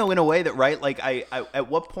not wrong though, in a way that, right? Like I at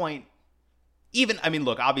what point, even, I mean,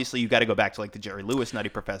 look, obviously you got to go back to like the Jerry Lewis Nutty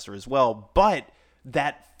Professor as well, but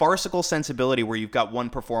that farcical sensibility where you've got one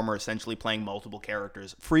performer essentially playing multiple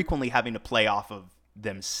characters, frequently having to play off of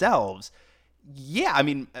themselves. Yeah, I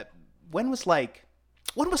mean, when was Kind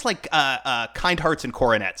Hearts and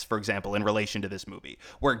Coronets, for example, in relation to this movie,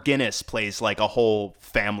 where Guinness plays like a whole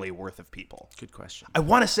family worth of people? Good question. I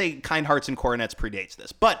want to say Kind Hearts and Coronets predates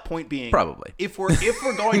this, but point being, Probably. if we're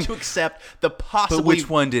going to accept the But possibly, which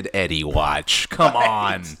one did Eddie watch? Come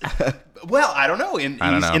on. well, I don't know. In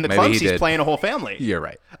I don't know. the Maybe Clumps, he he's did. playing a whole family. You're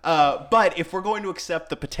right. But if we're going to accept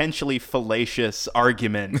the potentially fallacious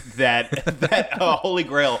argument that Holy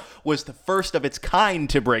Grail was the first of its kind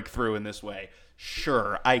to break through in this way,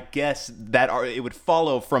 sure, I guess that it would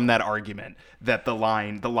follow from that argument that the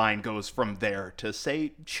line goes from there to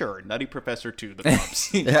say, sure, Nutty Professor to the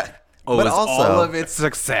Clumps. Yeah. Oh, but it's also, all of its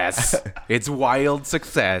success. Its wild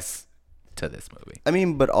success to this movie. I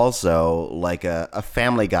mean, but also like a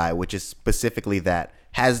Family Guy, which is specifically that,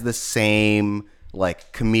 has the same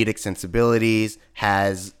like comedic sensibilities,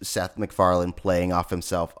 has Seth MacFarlane playing off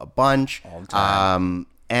himself a bunch. All the time.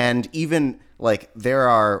 And even like there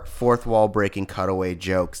are fourth wall breaking cutaway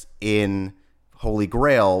jokes in Holy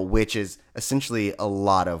Grail, which is essentially a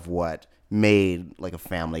lot of what made like a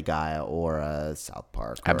Family Guy or a South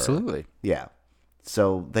Park. Absolutely. Yeah.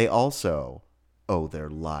 So they also owe their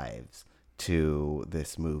lives to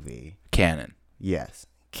this movie. Canon. Yes.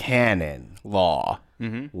 Canon. Law.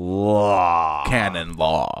 Law. Canon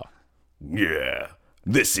law. Yeah,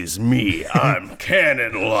 this is me. I'm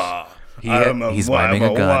Canon Law. He's miming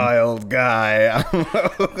a gun. Wild guy.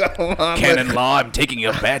 Canon law, I'm taking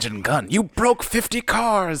your badge and gun. You broke 50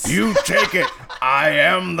 cars. You take it. I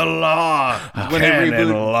am the law. When they Canon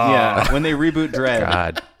reboot, Law. yeah, when they reboot Dredd,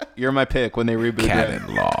 God. you're my pick. When they reboot Dredd,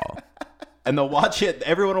 Canon law. and they'll watch it,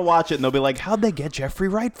 everyone will watch it, and they'll be like, "How'd they get Jeffrey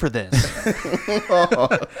Wright for this?"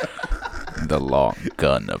 The long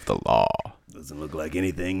gun of the law. Doesn't look like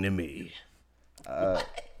anything to me.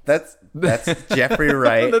 That's Jeffrey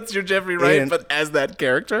Wright. That's your Jeffrey Wright, In- but as that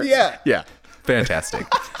character? Yeah. Yeah. Fantastic.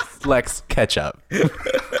 Lex, catch up.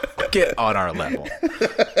 Get on our level.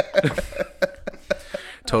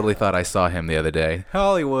 Totally thought I saw him the other day.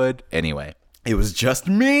 Hollywood. Anyway. It was just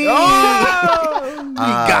me. You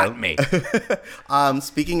got me.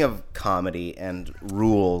 Speaking of comedy and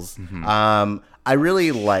rules, I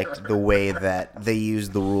really liked the way that they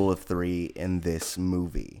used the rule of three in this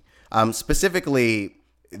movie. Specifically,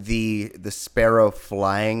 the sparrow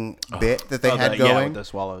flying bit that they had Yeah, going. with the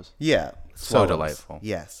swallows. Yeah. So swallows. delightful.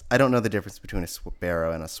 Yes. I don't know the difference between a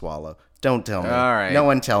sparrow and a swallow. Don't tell me. All right. No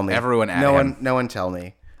one tell me. Everyone at no him. No one tell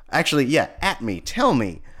me. Actually, yeah, at me. Tell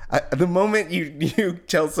me. The moment you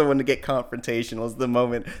tell someone to get confrontational is the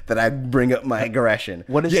moment that I bring up my aggression.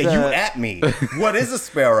 What is you the- at me. What is a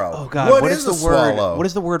sparrow? Oh God, what what is the a swallow? word? What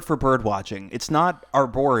is the word for bird watching? It's not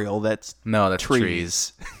arboreal. That's No, that's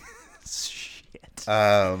trees. Shit. It is an A.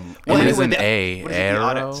 What is it, the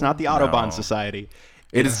Arrow? it's not the Audubon No. Society.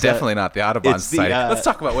 It is definitely not the Audubon it's the, Society. Let's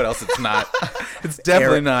talk about what else it's not. It's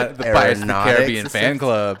definitely not the Pirates of the Aeronautics Caribbean fan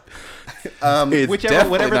club.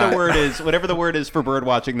 whatever the word is for bird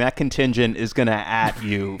watching, that contingent is gonna at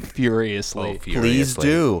you furiously. Please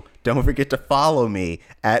do. Don't forget to follow me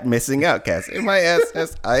at Missing Outcast.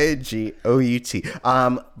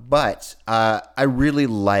 MISSINGOUT. But I really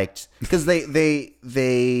liked, because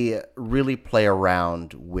they really play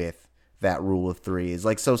around with that rule of threes.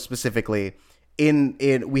 Like, so specifically, in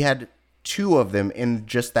we had two of them in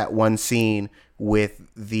just that one scene with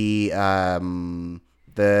the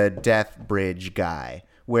Death Bridge guy,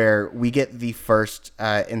 where we get the first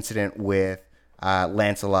incident with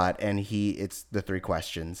Lancelot, and it's the three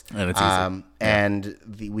questions, and it's easy. And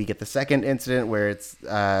we get the second incident where it's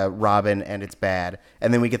Robin, and it's bad,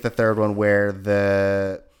 and then we get the third one where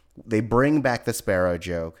they bring back the sparrow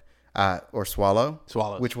joke, or swallows.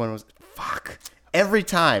 Which one was? Fuck. Every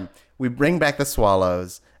time we bring back the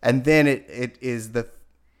swallows, and then it is the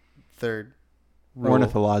third.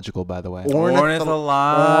 Ornithological, by the way.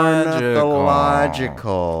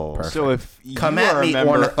 Ornithological. Perfect. So if you Come at are a me,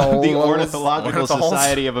 member of the ornitholos. Ornithological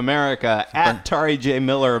Society of America, at Tari J.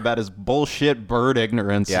 Miller about his bullshit bird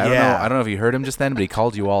ignorance. Yeah, I don't know if you heard him just then, but he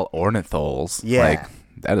called you all ornitholes. Yeah. Like,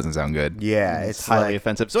 that doesn't sound good. Yeah, It's highly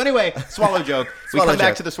offensive. So anyway, swallow joke. Swallow we come back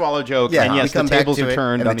joke. to the swallow joke, Yeah, and yes, we come the back tables to are it,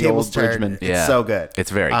 turned and on the old Bridgman. It's so good.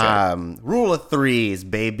 It's very good. Rule of threes,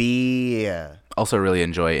 baby. Also really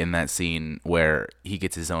enjoy in that scene where he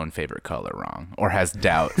gets his own favorite color wrong, or has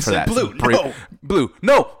doubt for that. blue, Blue,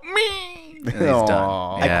 no, me. And he's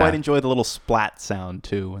done. I Yeah. quite enjoy the little splat sound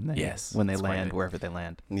too when they Yes, when they it's quite land good. wherever they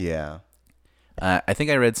land. Yeah. I think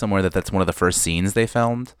I read somewhere that that's one of the first scenes they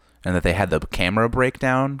filmed, and that they had the camera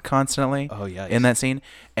breakdown constantly. Oh, yikes. In that scene,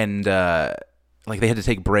 and like they had to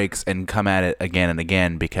take breaks and come at it again and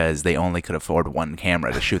again because they only could afford one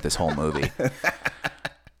camera to shoot this whole movie.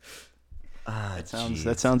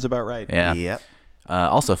 That sounds about right. Yeah. Yep.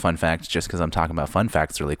 Also, fun fact, just because I'm talking about fun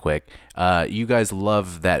facts really quick, you guys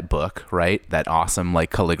love that book, right? That awesome like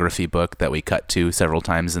calligraphy book that we cut to several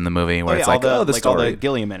times in the movie, where it's like, all the story.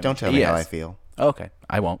 Gilliam animation. Don't tell me Yes. how I feel. Okay,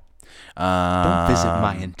 I won't. Don't visit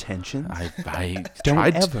my intentions. I Don't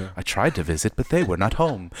tried. ever. I tried to visit, but they were not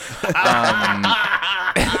home.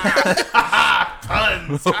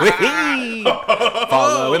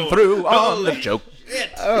 Following through on the joke.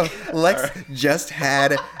 Lex just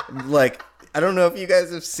had, like, I don't know if you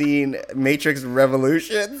guys have seen Matrix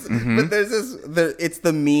Revolutions, but there's it's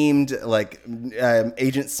the memed, like,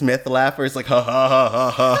 Agent Smith laugh where it's like, ha ha ha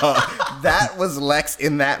ha ha ha. That was Lex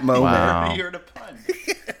in that moment. Wow. You heard a pun.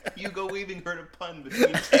 Hugo Weaving heard a pun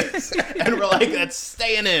between takes, and we're like, that's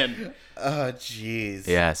staying in. Oh, jeez.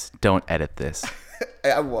 Yes, don't edit this.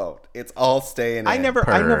 I won't. It's all staying in. I never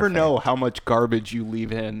Perfect. know how much garbage you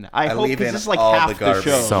leave in. I hope leave 'cause in this is like all half the the garbage.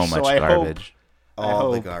 show. So much I hope- garbage.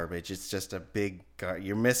 all the hope. garbage. It's just a big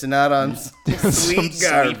you're missing out on sweet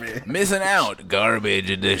garbage. Missing out,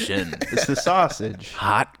 garbage edition. It's the sausage.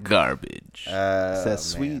 Hot garbage. It's that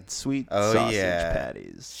sweet Oh, sausage yeah.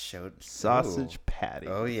 patties. Showed- Sausage Ooh. patty.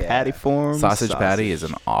 Oh, yeah. Patty form. Sausage patty is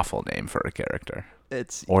an awful name for a character,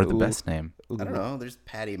 It's or the ooh, best name. I don't know. There's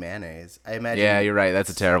Patty Mayonnaise. I imagine. Yeah, you're right.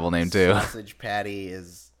 That's a terrible name too. Sausage Patty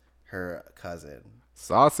is her cousin.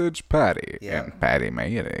 Sausage patty Yeah. and patty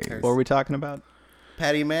mayonnaise. What are we talking about?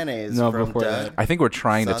 Patty Mayonnaise No, from before Doug. that. I think we're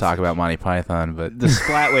trying to talk Sausage. about Monty Python, but The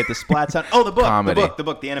splat. Wait, the splat sound. Oh, the book. Comedy. The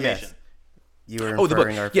book. The animation. Yes. You were the book.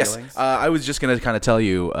 inferring our Yes, feelings? I was just gonna kind of tell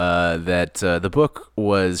you that the book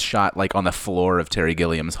was shot like on the floor of Terry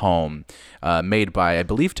Gilliam's home, made by I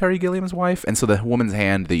believe Terry Gilliam's wife, and so the woman's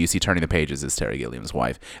hand that you see turning the pages is Terry Gilliam's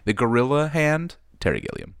wife. The gorilla hand, Terry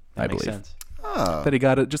Gilliam, I Makes believe. sense. That he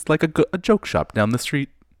got it just like a joke shop down the street.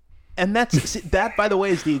 And that, by the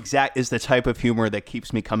way, is the type of humor that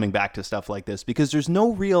keeps me coming back to stuff like this, because there's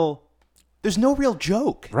no real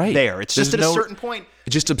joke Right. there. It's There's just at no- a certain point.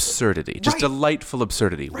 Just absurdity, just Right. delightful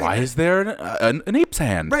absurdity. Why is there an ape's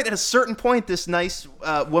hand? Right, at a certain point, this nice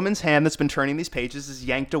woman's hand that's been turning these pages is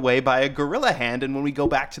yanked away by a gorilla hand, and when we go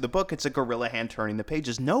back to the book, it's a gorilla hand turning the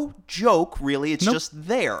pages. No joke, really. It's Nope. just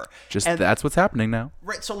there. Just And- that's what's happening now.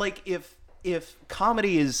 Right, so like if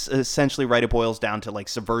comedy is essentially right, it boils down to like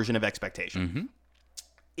subversion of expectation.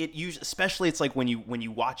 It usually, especially it's like when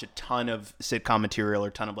you watch a ton of sitcom material or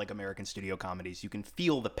a ton of like American studio comedies, you can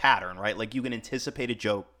feel the pattern, right? Like you can anticipate a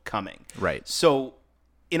joke coming. Right. So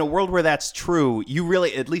in a world where that's true, you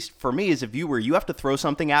really, at least for me as a viewer, you have to throw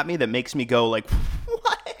something at me that makes me go like,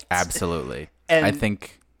 what? Absolutely. And- I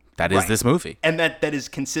think that is Right. this movie. And that is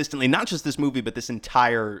consistently not just this movie, but this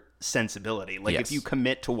entire sensibility. Like Yes. if you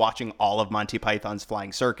commit to watching all of Monty Python's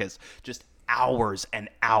Flying Circus, just hours and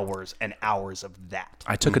hours and hours of that.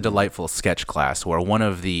 I took a delightful sketch class where one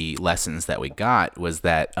of the lessons that we got was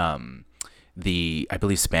that the, I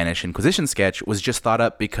believe, Spanish Inquisition sketch was just thought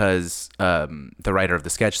up because the writer of the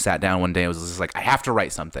sketch sat down one day and was just like, I have to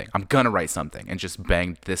write something. I'm going to write something. And just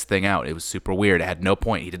banged this thing out. It was super weird. It had no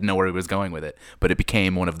point. He didn't know where he was going with it. But it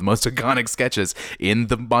became one of the most iconic sketches in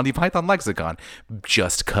the Monty Python lexicon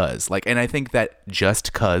just cuz. Like, and I think that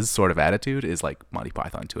just cuz sort of attitude is like Monty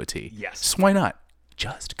Python to a T. Yes. So why not?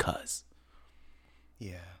 Just cuz.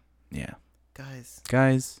 Yeah. Yeah. Guys.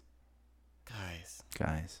 Guys. Guys.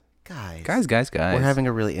 Guys. Guys. Guys, guys, guys. We're having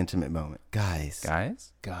a really intimate moment. Guys.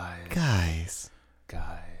 Guys? Guys.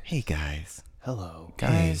 Hey, guys. Hello.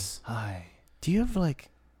 Guys. Hi. Do you have, like,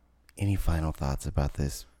 any final thoughts about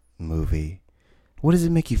this movie? What does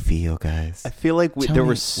it make you feel, guys? I feel like Tell there me,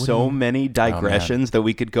 were what so do you- many digressions that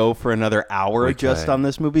we could go for another hour We just could. on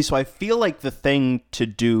this movie. So I feel like the thing to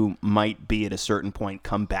do might be at a certain point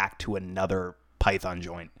come back to another Python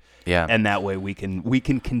joint. Yeah. And that way we can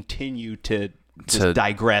continue to just To-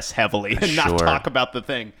 digress heavily and not Sure. talk about the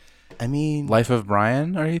thing. I mean, Life of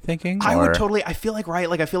Brian, are you thinking? I Or- would totally. I feel like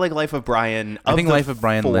I feel like Life of Brian. I think the Life of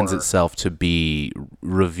Brian lends four- itself to be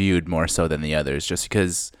reviewed more so than the others, just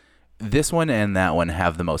because this one and that one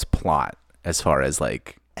have the most plot as far as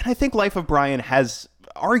like. And I think Life of Brian has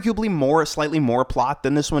arguably slightly more plot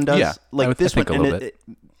than this one does. Yeah, like I this think one, a little and bit.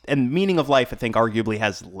 and Meaning of Life, I think, arguably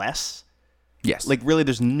has less. Yes. Like really,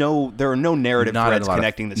 there are no narrative Not threads a lot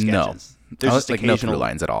connecting the of, no. sketches. There's just like no occasional through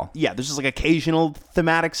lines at all. Yeah, there's just like occasional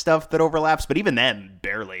thematic stuff that overlaps, but even then,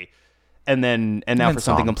 barely. And now then for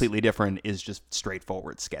something songs. completely different is just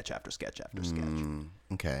straightforward sketch after sketch after sketch.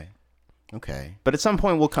 okay. But at some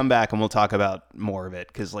point we'll come back and we'll talk about more of it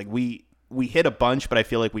because like we hit a bunch, but I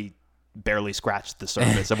feel like we barely scratched the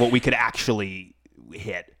surface of what we could actually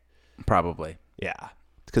hit. Probably Yeah,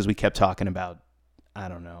 because we kept talking about I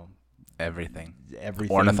don't know everything.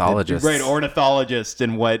 everything. Ornithologists. Right? Ornithologists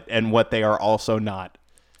and what they are also not.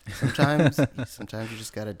 Sometimes you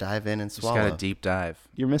just gotta dive in and Just swallow. got a deep dive.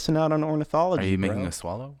 You're missing out on ornithology. Are you making bro. a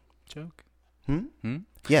swallow joke?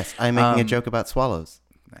 Yes, I'm making a Um, joke about swallows.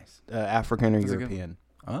 Nice. African or a good- European?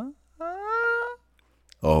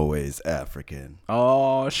 Always African.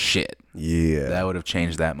 Oh shit! Yeah. That would have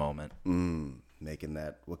changed that moment. Making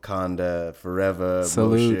that Wakanda forever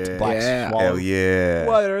Salute. bullshit. Black Yeah. swallow. Hell yeah.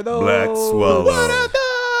 What are those? Black swallow. What are those?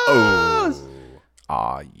 Oh.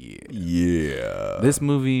 Aw, yeah. Yeah. This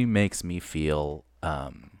movie makes me feel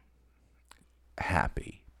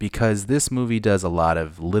happy because this movie does a lot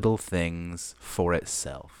of little things for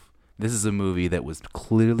itself. This is a movie that was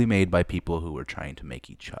clearly made by people who were trying to make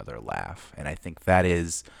each other laugh. And I think that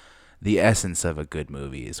is the essence of a good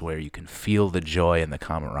movie, is where you can feel the joy and the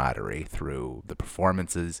camaraderie through the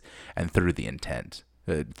performances and through the intent,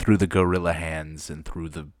 through the gorilla hands and through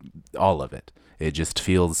all of it. It just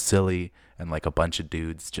feels silly and like a bunch of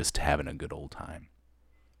dudes just having a good old time.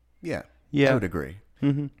 Yeah. Yeah. I would agree.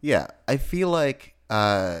 Mm-hmm. Yeah. I feel like,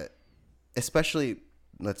 especially,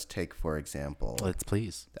 let's take, for example, Let's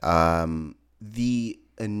please. the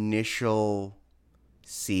initial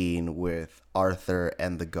scene with Arthur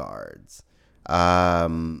and the guards.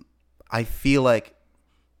 I feel like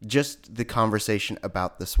just the conversation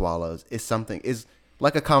about the swallows is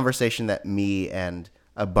like a conversation that me and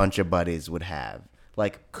a bunch of buddies would have.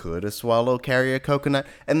 Like, could a swallow carry a coconut?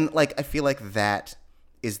 And like, I feel like that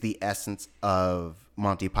is the essence of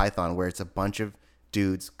Monty Python, where it's a bunch of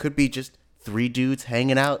dudes, could be just 3 dudes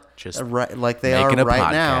hanging out, Just right, like they making are a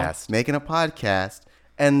right now, podcast. making a podcast,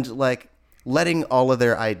 and like letting all of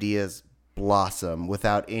their ideas blossom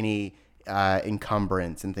without any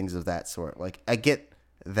encumbrance and things of that sort. Like, I get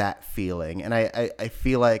that feeling, and I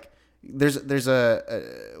feel like there's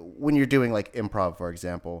a when you're doing like improv, for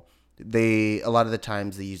example, a lot of the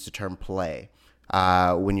times they use the term play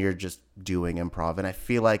when you're just doing improv, and I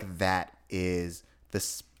feel like that is the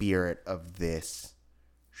spirit of this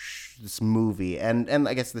movie and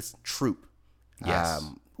I guess this troupe. Yes.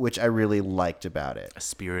 Which I really liked about it. A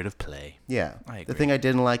spirit of play. Yeah. I agree. The thing I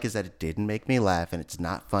didn't like is that it didn't make me laugh, and it's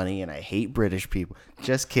not funny, and I hate British people.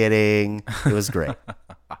 Just kidding. It was great.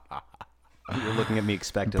 You're looking at me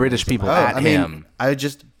expectantly. British people Oh, at I mean, him.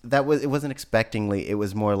 it wasn't expectingly. It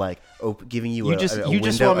was more like giving you You a just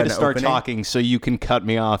window, want me an to start opening. talking so you can cut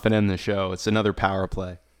me off and end the show. It's another power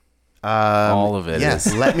play. All of it Yes,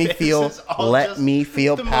 is. let me feel. This is all Let just me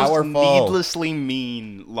feel the powerful. Most needlessly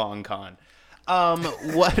mean long con.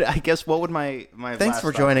 What would my Thanks last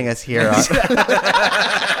for thought joining be? us here.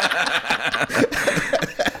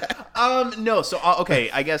 No, so okay.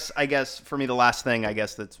 I guess for me the last thing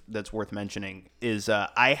that's worth mentioning is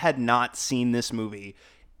I had not seen this movie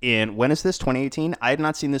when is this, 2018? I had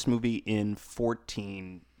not seen this movie in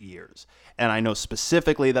 14 years. And I know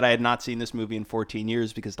specifically that I had not seen this movie in 14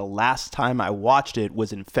 years because the last time I watched it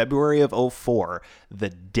was in February of 2004, the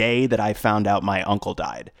day that I found out my uncle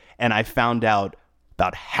died. And I found out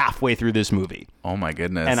about halfway through this movie. Oh my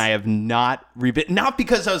goodness. And I have not not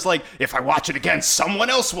because I was like, if I watch it again, someone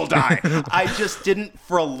else will die. I just didn't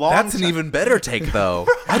for a long time. That's an even better take, though.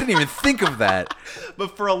 I didn't even think of that.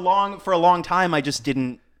 But for a long time, I just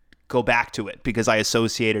didn't go back to it because I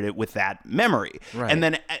associated it with that memory. Right. And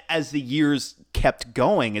then as the years kept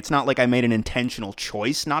going, it's not like I made an intentional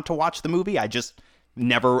choice not to watch the movie. I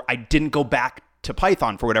didn't go back to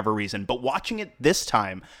Python for whatever reason. But watching it this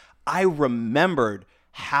time, I remembered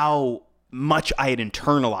how much I had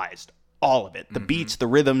internalized all of it. The beats, the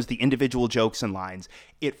rhythms, the individual jokes and lines.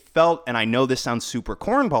 It felt, and I know this sounds super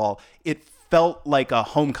cornball, it felt like a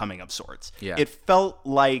homecoming of sorts. Yeah. It felt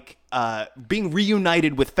like being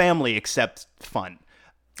reunited with family, except fun.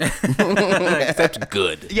 Except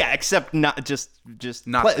good. Yeah, except not just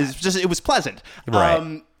Not ple- bad. it's just it was pleasant.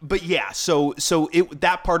 Right. But yeah, so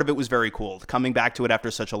that part of it was very cool. Coming back to it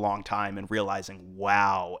after such a long time and realizing,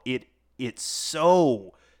 wow, it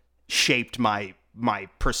so shaped my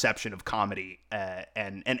perception of comedy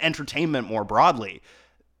and entertainment more broadly.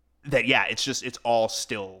 That yeah, it's all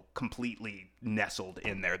still completely nestled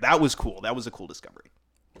in there. That was cool. That was a cool discovery.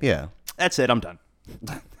 Yeah. That's it. I'm done.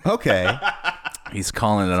 Okay. He's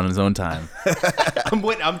calling it on his own time.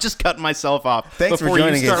 I'm just cutting myself off. Thanks for before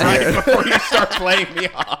joining you us start, here. Before you start playing me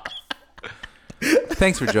off.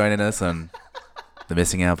 Thanks for joining us on the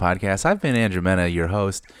Missing Out podcast. I've been Andrew Mena, your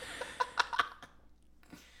host.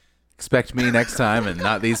 Expect me next time and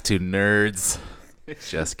not these two nerds.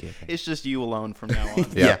 Just kidding. It's just you alone from now on.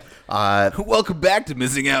 Yeah. Welcome back to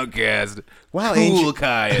Missing Outcast. Wow, Cool Andrew.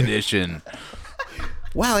 Kai edition.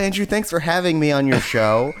 Wow, Andrew, thanks for having me on your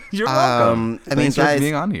show. You're welcome. I mean, Thanks for guys,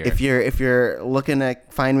 being on here. if you're looking to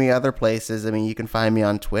find me other places, I mean, you can find me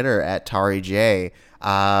on Twitter at TariJ.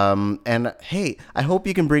 And hey, I hope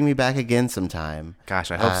you can bring me back again sometime.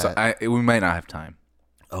 Gosh, I hope so. We might not have time.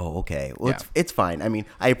 Oh, okay. Well, Yeah. it's fine. I mean,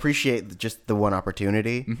 I appreciate just the one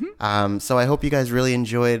opportunity. Mm-hmm. So I hope you guys really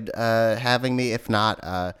enjoyed having me. If not,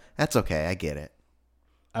 that's okay. I get it.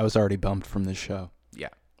 I was already bumped from this show. Yeah.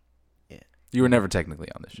 You were never technically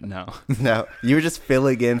on this show. No. No, you were just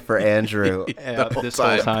filling in for Andrew. This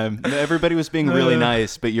whole time. Everybody was being really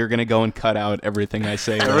nice, but you're going to go and cut out everything I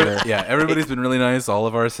say later. Yeah, everybody's been really nice. All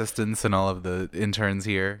of our assistants and all of the interns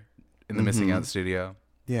here in the Missing Out studio.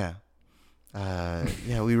 Yeah.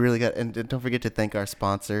 Yeah, we really got, and don't forget to thank our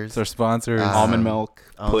sponsors. It's our sponsors. Almond milk,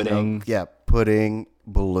 Almond pudding. milk, yeah, pudding,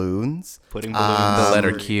 balloons. Pudding balloons. the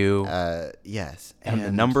letter Q. Yes. and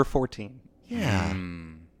the number 14. Yeah.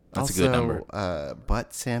 That's also, a good number.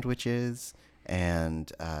 Butt sandwiches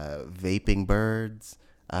and vaping birds.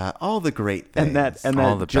 All the great things. And that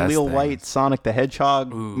All the best Jaleel things. White Sonic the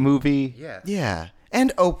Hedgehog movie. Yeah.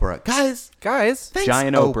 And Oprah. Guys, Guys, thanks,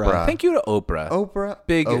 Giant Oprah. thank you to Oprah. Oprah.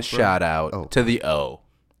 Big Oprah, shout out Oprah. to the O.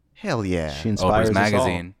 Hell yeah. She inspires Oprah's us all.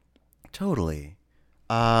 magazine. Totally.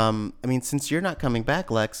 I mean, since you're not coming back,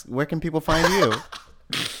 Lex, where can people find you?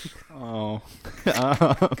 Oh,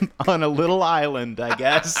 on a little island, I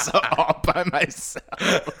guess, all by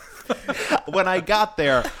myself. When I got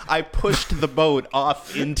there, I pushed the boat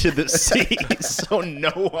off into the sea, so no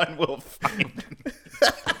one will find me.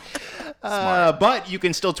 But you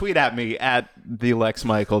can still tweet at me at the Lex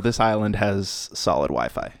Michael. This island has solid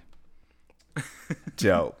Wi-Fi.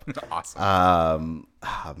 Dope. Awesome.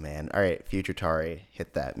 Oh man. All right, Future Tari,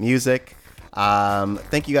 hit that music.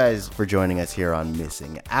 Thank you guys for joining us here on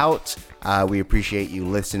Missing Out. We appreciate you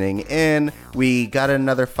listening in. We got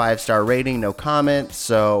another 5-star rating, no comment.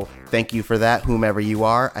 So thank you for that, whomever you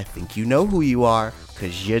are. I think you know who you are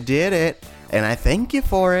because you did it, and I thank you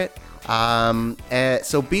for it.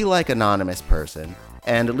 So be like anonymous person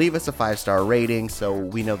and leave us a 5-star rating so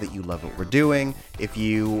we know that you love what we're doing. If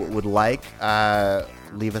you would like,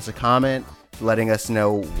 leave us a comment letting us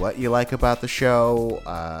know what you like about the show.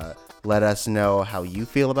 Let us know how you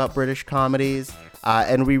feel about British comedies.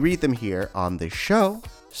 And we read them here on the show.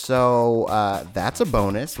 So that's a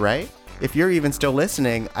bonus, right? If you're even still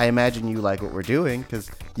listening, I imagine you like what we're doing because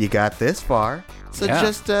you got this far. So Yeah.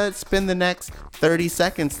 just spend the next 30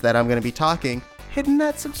 seconds that I'm going to be talking hitting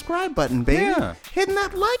that subscribe button, baby. Yeah. Hitting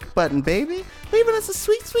that like button, baby. Leaving us a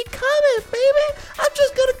sweet, sweet comment, baby. I'm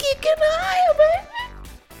just going to keep getting higher, baby.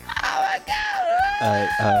 Oh, my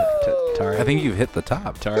God. Tari, I think you've hit the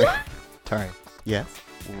top. Tari, Yes?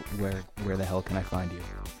 where the hell can I find you?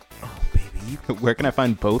 Oh, baby. Where can I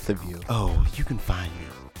find both of you? You can find me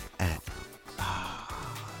at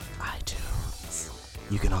iTunes.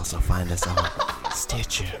 You can also find us on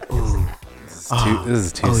Stitcher. Ooh. This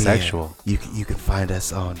is too sexual. Yeah. You can find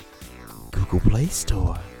us on Google Play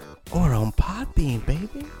Store or on Podbean,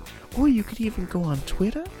 baby. Or you could even go on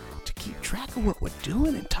Twitter to keep track of what we're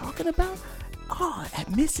doing and talking about.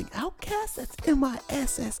 At Missing Outcast. That's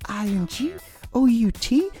MissingOutcast.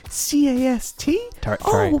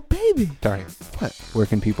 Tari. Baby. Sorry. What? Where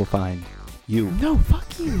can people find you? No,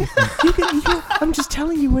 fuck you. I'm just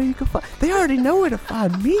telling you where you can find. They already know where to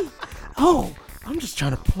find me. Oh, I'm just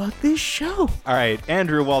trying to plug this show. All right,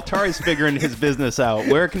 Andrew, while Tari's figuring his business out,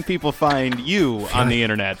 where can people find you on the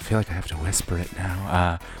internet? I feel like I have to whisper it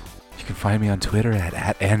now. You can find me on Twitter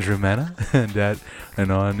at Andrew Mena and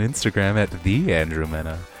on Instagram at the Andrew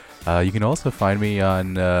Mena. You can also find me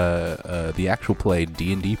on the actual play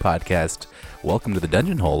D&D podcast, Welcome to the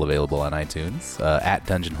Dungeon Hole, available on iTunes, at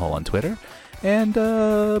Dungeon Hole on Twitter, and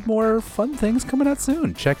more fun things coming out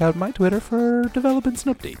soon. Check out my Twitter for developments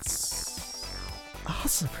and updates.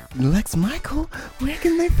 Awesome. Lex Michael, where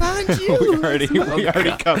can they find you? we already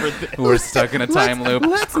covered this. We're stuck in a time loop.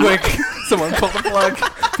 Quick, someone pull the plug.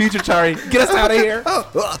 Future Tari, get us out of here.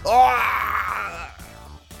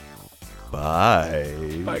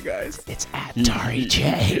 Bye. Bye, guys. It's at Tari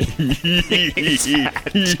J. It's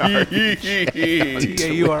at Tari J.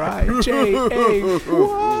 TAURIJAY.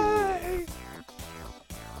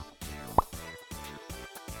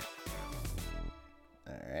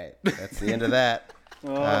 All right. That's the end of that.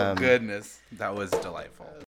 Oh, goodness. That was delightful.